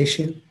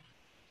starvation.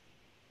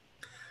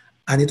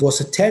 And it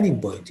was a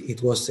turning point.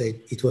 It was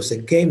a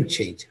game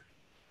changer.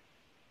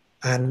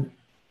 And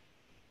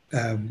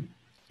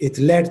it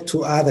led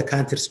to other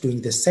countries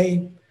doing the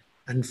same,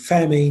 and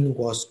famine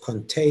was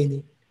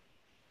contained.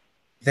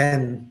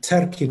 Then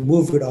Turkey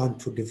moved on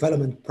to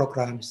development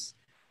programs,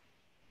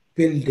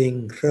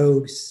 building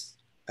roads,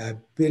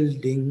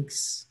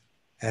 buildings,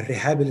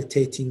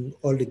 rehabilitating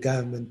all the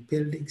government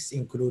buildings,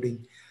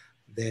 including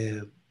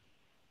the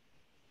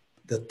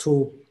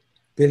two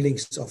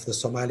buildings of the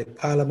Somali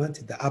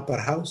parliament, the upper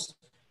house,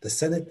 the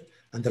Senate,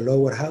 and the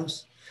lower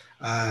house,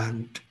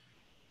 and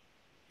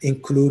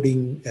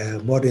including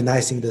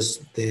modernizing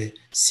the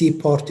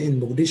seaport in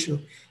Mogadishu,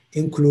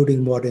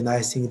 including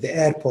modernizing the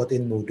airport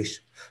in Mogadishu.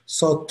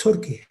 So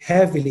Turkey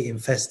heavily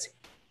invested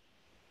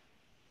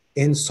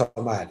in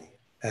Somalia.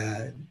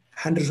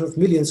 Hundreds of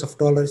millions of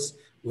dollars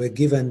were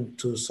given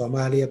to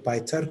Somalia by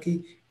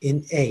Turkey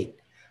in aid,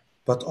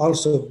 but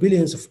also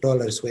billions of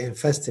dollars were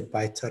invested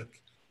by Turkey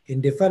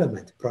in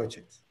development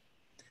projects.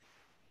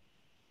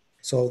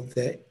 So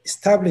the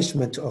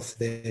establishment of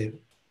the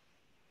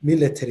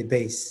military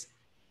base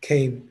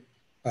came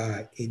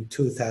in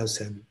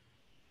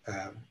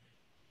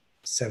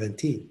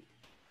 2017.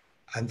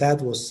 And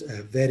that was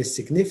very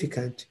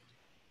significant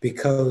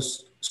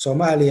because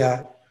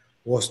Somalia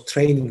was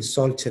training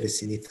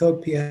soldiers in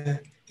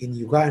Ethiopia, in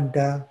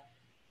Uganda,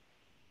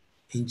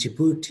 in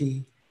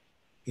Djibouti,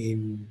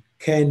 in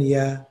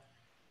Kenya.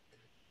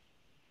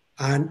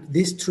 And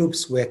these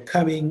troops were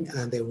coming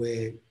and they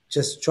were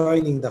just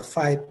joining the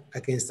fight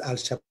against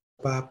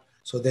Al-Shabaab.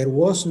 So there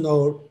was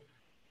no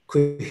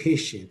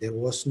cohesion, there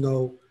was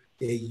no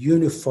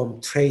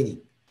uniform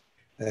training.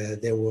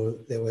 There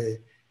were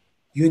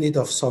unit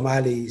of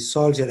Somali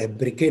soldier, a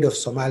brigade of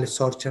Somali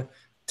soldier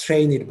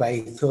trained by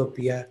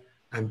Ethiopia,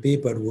 and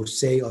people would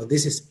say, oh,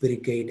 this is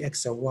brigade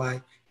X or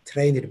Y,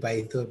 trained by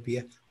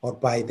Ethiopia or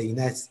by the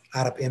United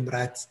Arab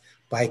Emirates,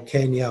 by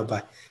Kenya.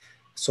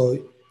 So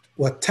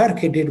what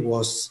Turkey did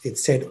was, it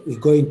said, we're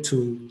going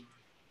to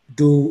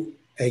do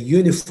a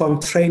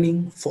uniform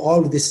training for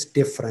all these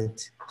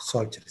different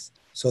soldiers.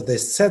 So they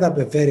set up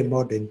a very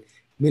modern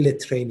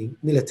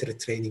military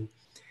training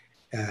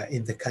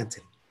in the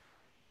country.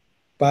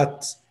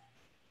 But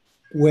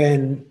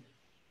when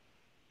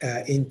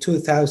in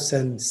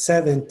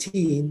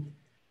 2017,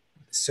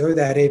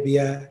 Saudi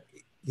Arabia,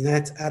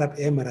 United Arab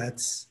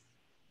Emirates,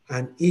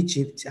 and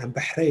Egypt and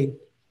Bahrain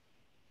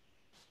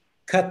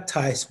cut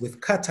ties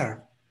with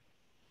Qatar,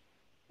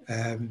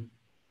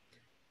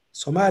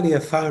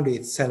 Somalia found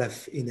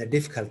itself in a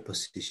difficult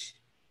position.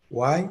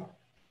 Why?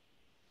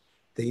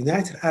 The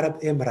United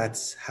Arab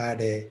Emirates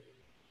had a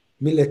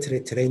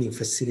military training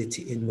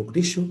facility in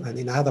Mogadishu and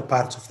in other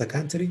parts of the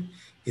country.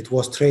 It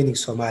was training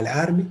Somali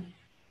army,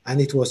 and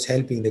it was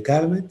helping the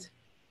government.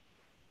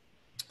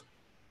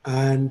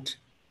 And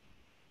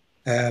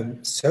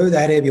Saudi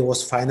Arabia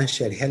was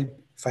financially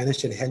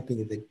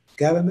helping the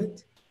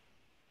government.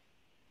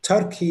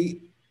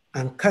 Turkey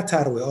and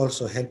Qatar were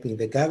also helping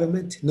the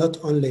government, not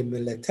only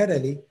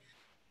militarily,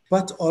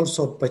 but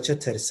also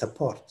budgetary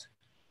support.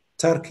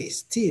 Turkey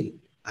still,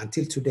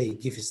 until today,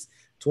 gives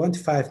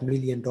 $25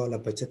 million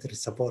budgetary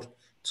support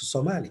to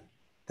Somalia.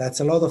 That's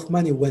a lot of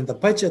money when the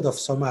budget of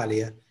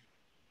Somalia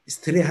is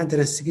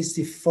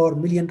 $364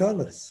 million,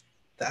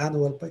 the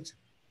annual budget.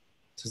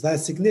 So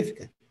that's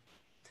significant.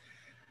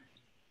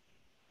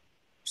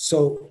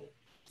 So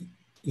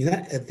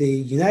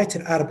the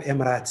United Arab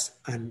Emirates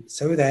and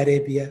Saudi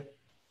Arabia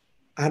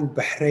and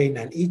Bahrain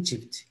and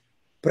Egypt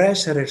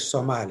pressured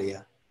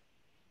Somalia,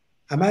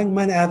 among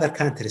many other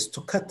countries,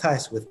 to cut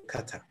ties with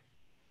Qatar.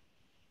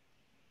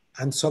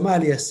 And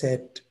Somalia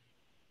said,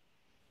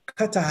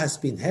 Qatar has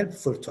been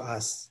helpful to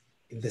us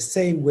in the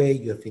same way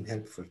you have been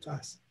helpful to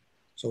us.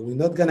 So we're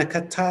not going to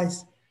cut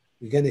ties,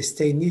 we're going to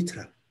stay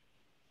neutral.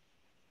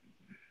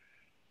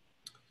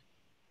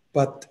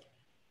 But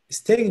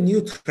staying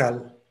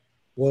neutral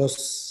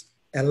was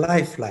a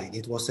lifeline,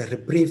 it was a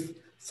reprieve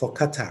for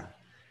Qatar.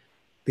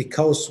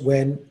 Because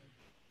when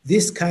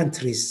these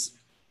countries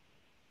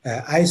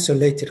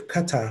isolated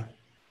Qatar,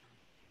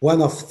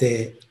 one of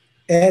the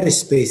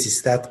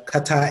airspaces that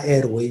Qatar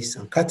Airways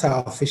and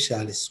Qatar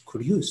officials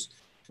could use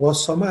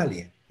was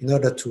Somalia in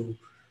order to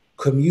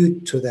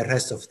commute to the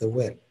rest of the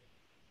world,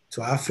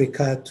 to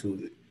Africa,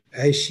 to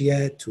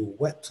Asia, to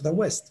the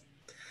West.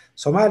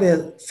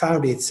 Somalia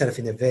found itself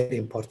in a very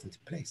important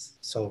place.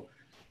 So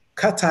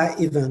Qatar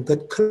even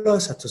got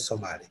closer to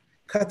Somalia.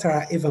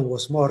 Qatar even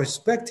was more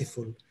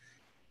respectful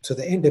to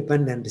the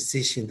independent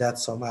decision that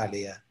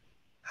Somalia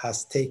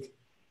has taken.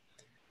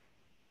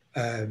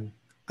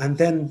 And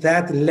then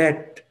that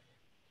led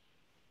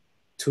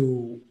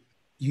to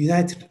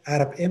United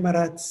Arab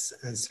Emirates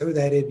and Saudi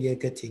Arabia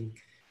getting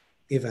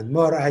even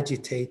more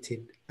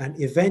agitated. And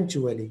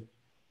eventually,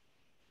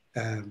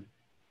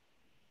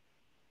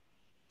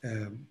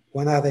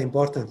 one other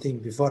important thing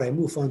before I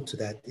move on to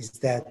that is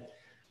that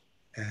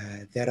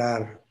there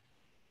are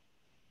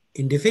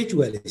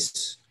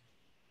individualists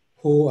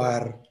who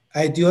are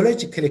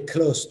ideologically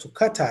close to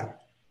Qatar,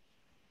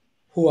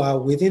 who are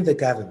within the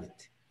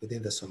government,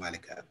 within the Somali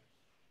government.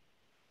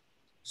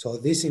 So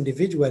these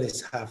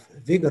individuals have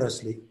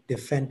vigorously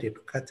defended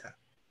Qatar.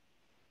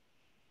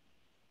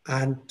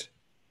 And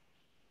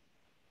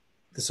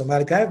the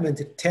Somali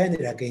government turned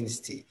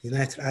against the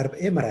United Arab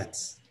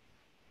Emirates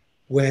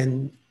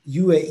when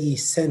UAE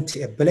sent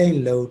a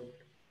plane load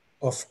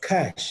of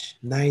cash,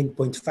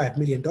 $9.5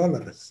 million.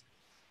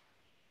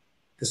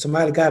 The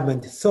Somali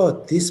government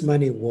thought this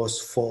money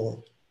was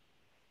for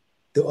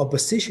the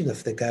opposition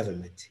of the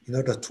government in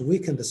order to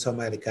weaken the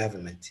Somali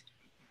government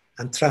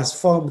and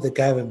transform the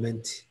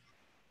government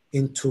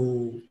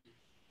into,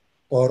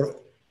 or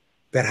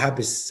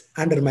perhaps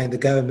undermine the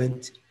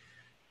government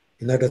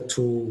in order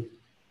to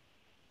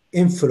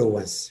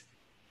influence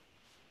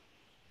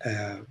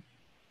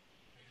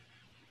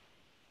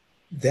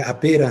the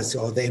appearance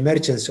or the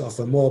emergence of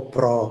a more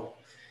pro-UAE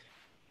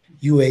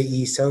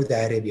Saudi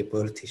Arabia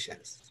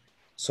politicians.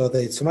 So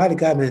the Somali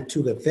government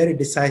took a very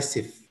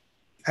decisive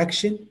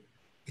action.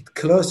 It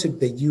closed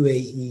the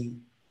UAE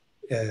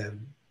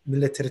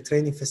military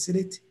training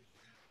facility,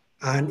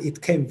 and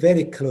it came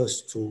very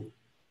close to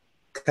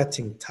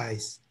cutting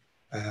ties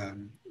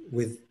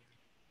with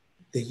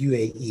the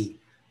UAE.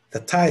 The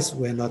ties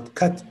were not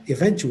cut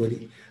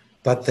eventually,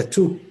 but the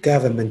two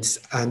governments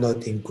are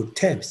not in good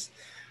terms.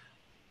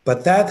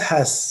 But that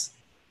has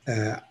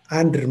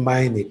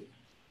undermined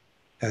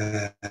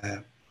the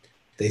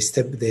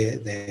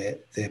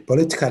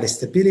political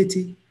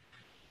stability.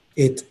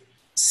 It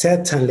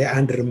certainly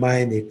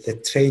undermined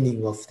the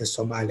training of the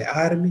Somali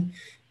army,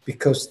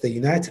 because the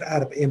United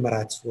Arab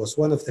Emirates was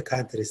one of the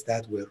countries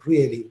that were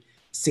really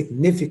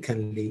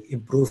significantly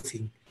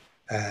improving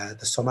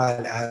the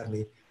Somali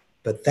army,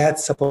 but that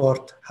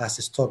support has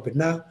stopped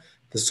now.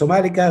 The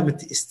Somali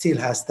government still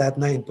has that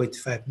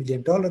 $9.5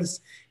 million.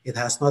 It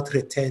has not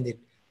returned it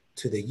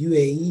to the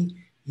UAE.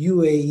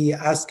 UAE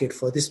asked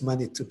for this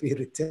money to be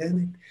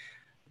returned.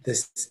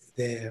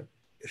 The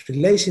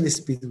relations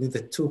between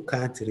the two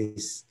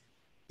countries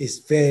is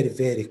very,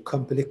 very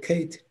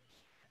complicated.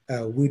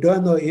 We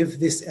don't know if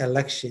this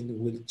election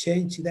will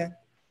change that,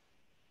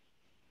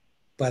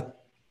 but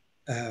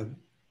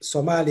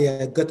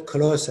Somalia got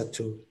closer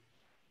to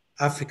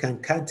African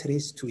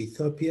countries, to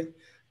Ethiopia.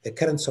 The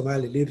current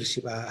Somali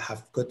leadership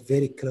have got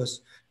very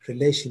close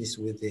relations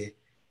with the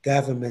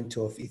government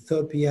of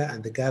Ethiopia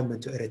and the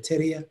government of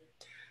Eritrea.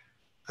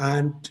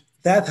 And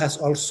that has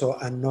also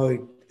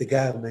annoyed the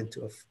government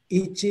of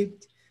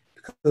Egypt,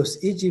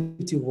 because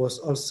Egypt was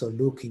also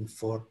looking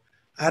for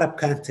Arab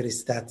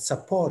countries that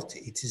support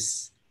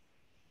its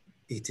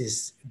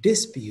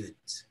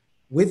dispute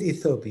with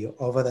Ethiopia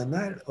over the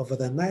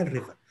Nile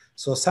River.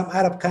 So some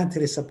Arab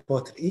countries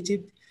supported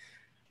Egypt.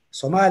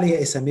 Somalia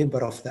is a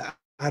member of the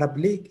Arab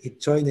League. It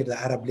joined the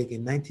Arab League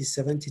in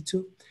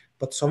 1972,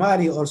 but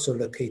Somalia also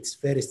locates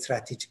very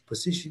strategic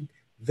position,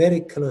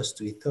 very close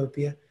to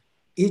Ethiopia.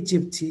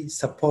 Egypt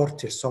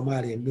supported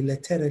Somalia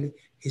militarily,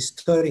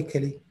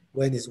 historically,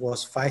 when it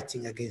was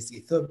fighting against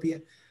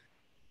Ethiopia.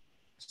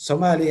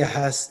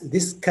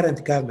 This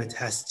current government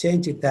has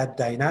changed that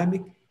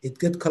dynamic. It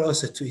got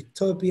closer to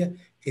Ethiopia.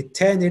 It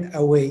turned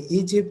away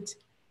Egypt.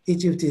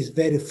 Egypt is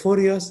very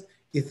furious.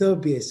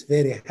 Ethiopia is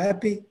very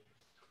happy.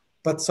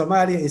 But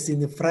Somalia is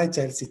in a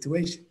fragile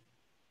situation.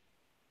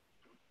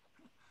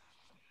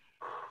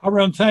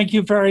 Harun, thank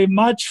you very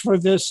much for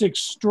this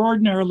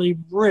extraordinarily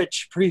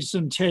rich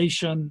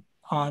presentation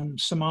on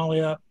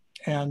Somalia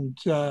and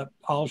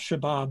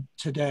Al-Shabaab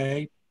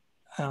today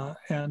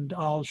and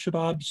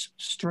Al-Shabaab's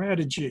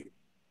strategy.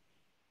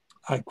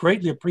 I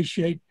greatly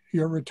appreciate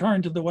your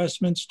return to the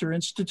Westminster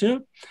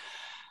Institute.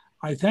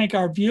 I thank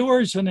our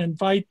viewers and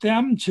invite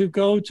them to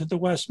go to the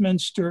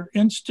Westminster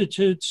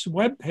Institute's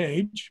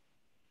webpage,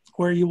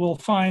 where you will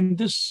find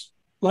this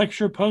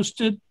lecture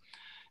posted,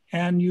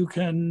 and you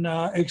can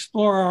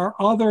explore our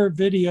other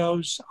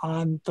videos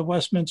on the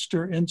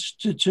Westminster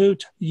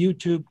Institute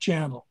YouTube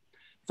channel.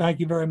 Thank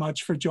you very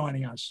much for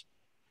joining us.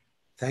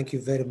 Thank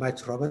you very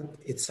much, Robert.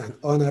 It's an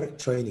honor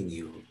joining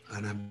you,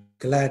 and I'm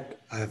glad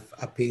I've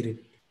appeared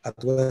at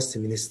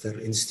Westminster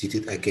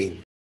Institute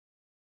again.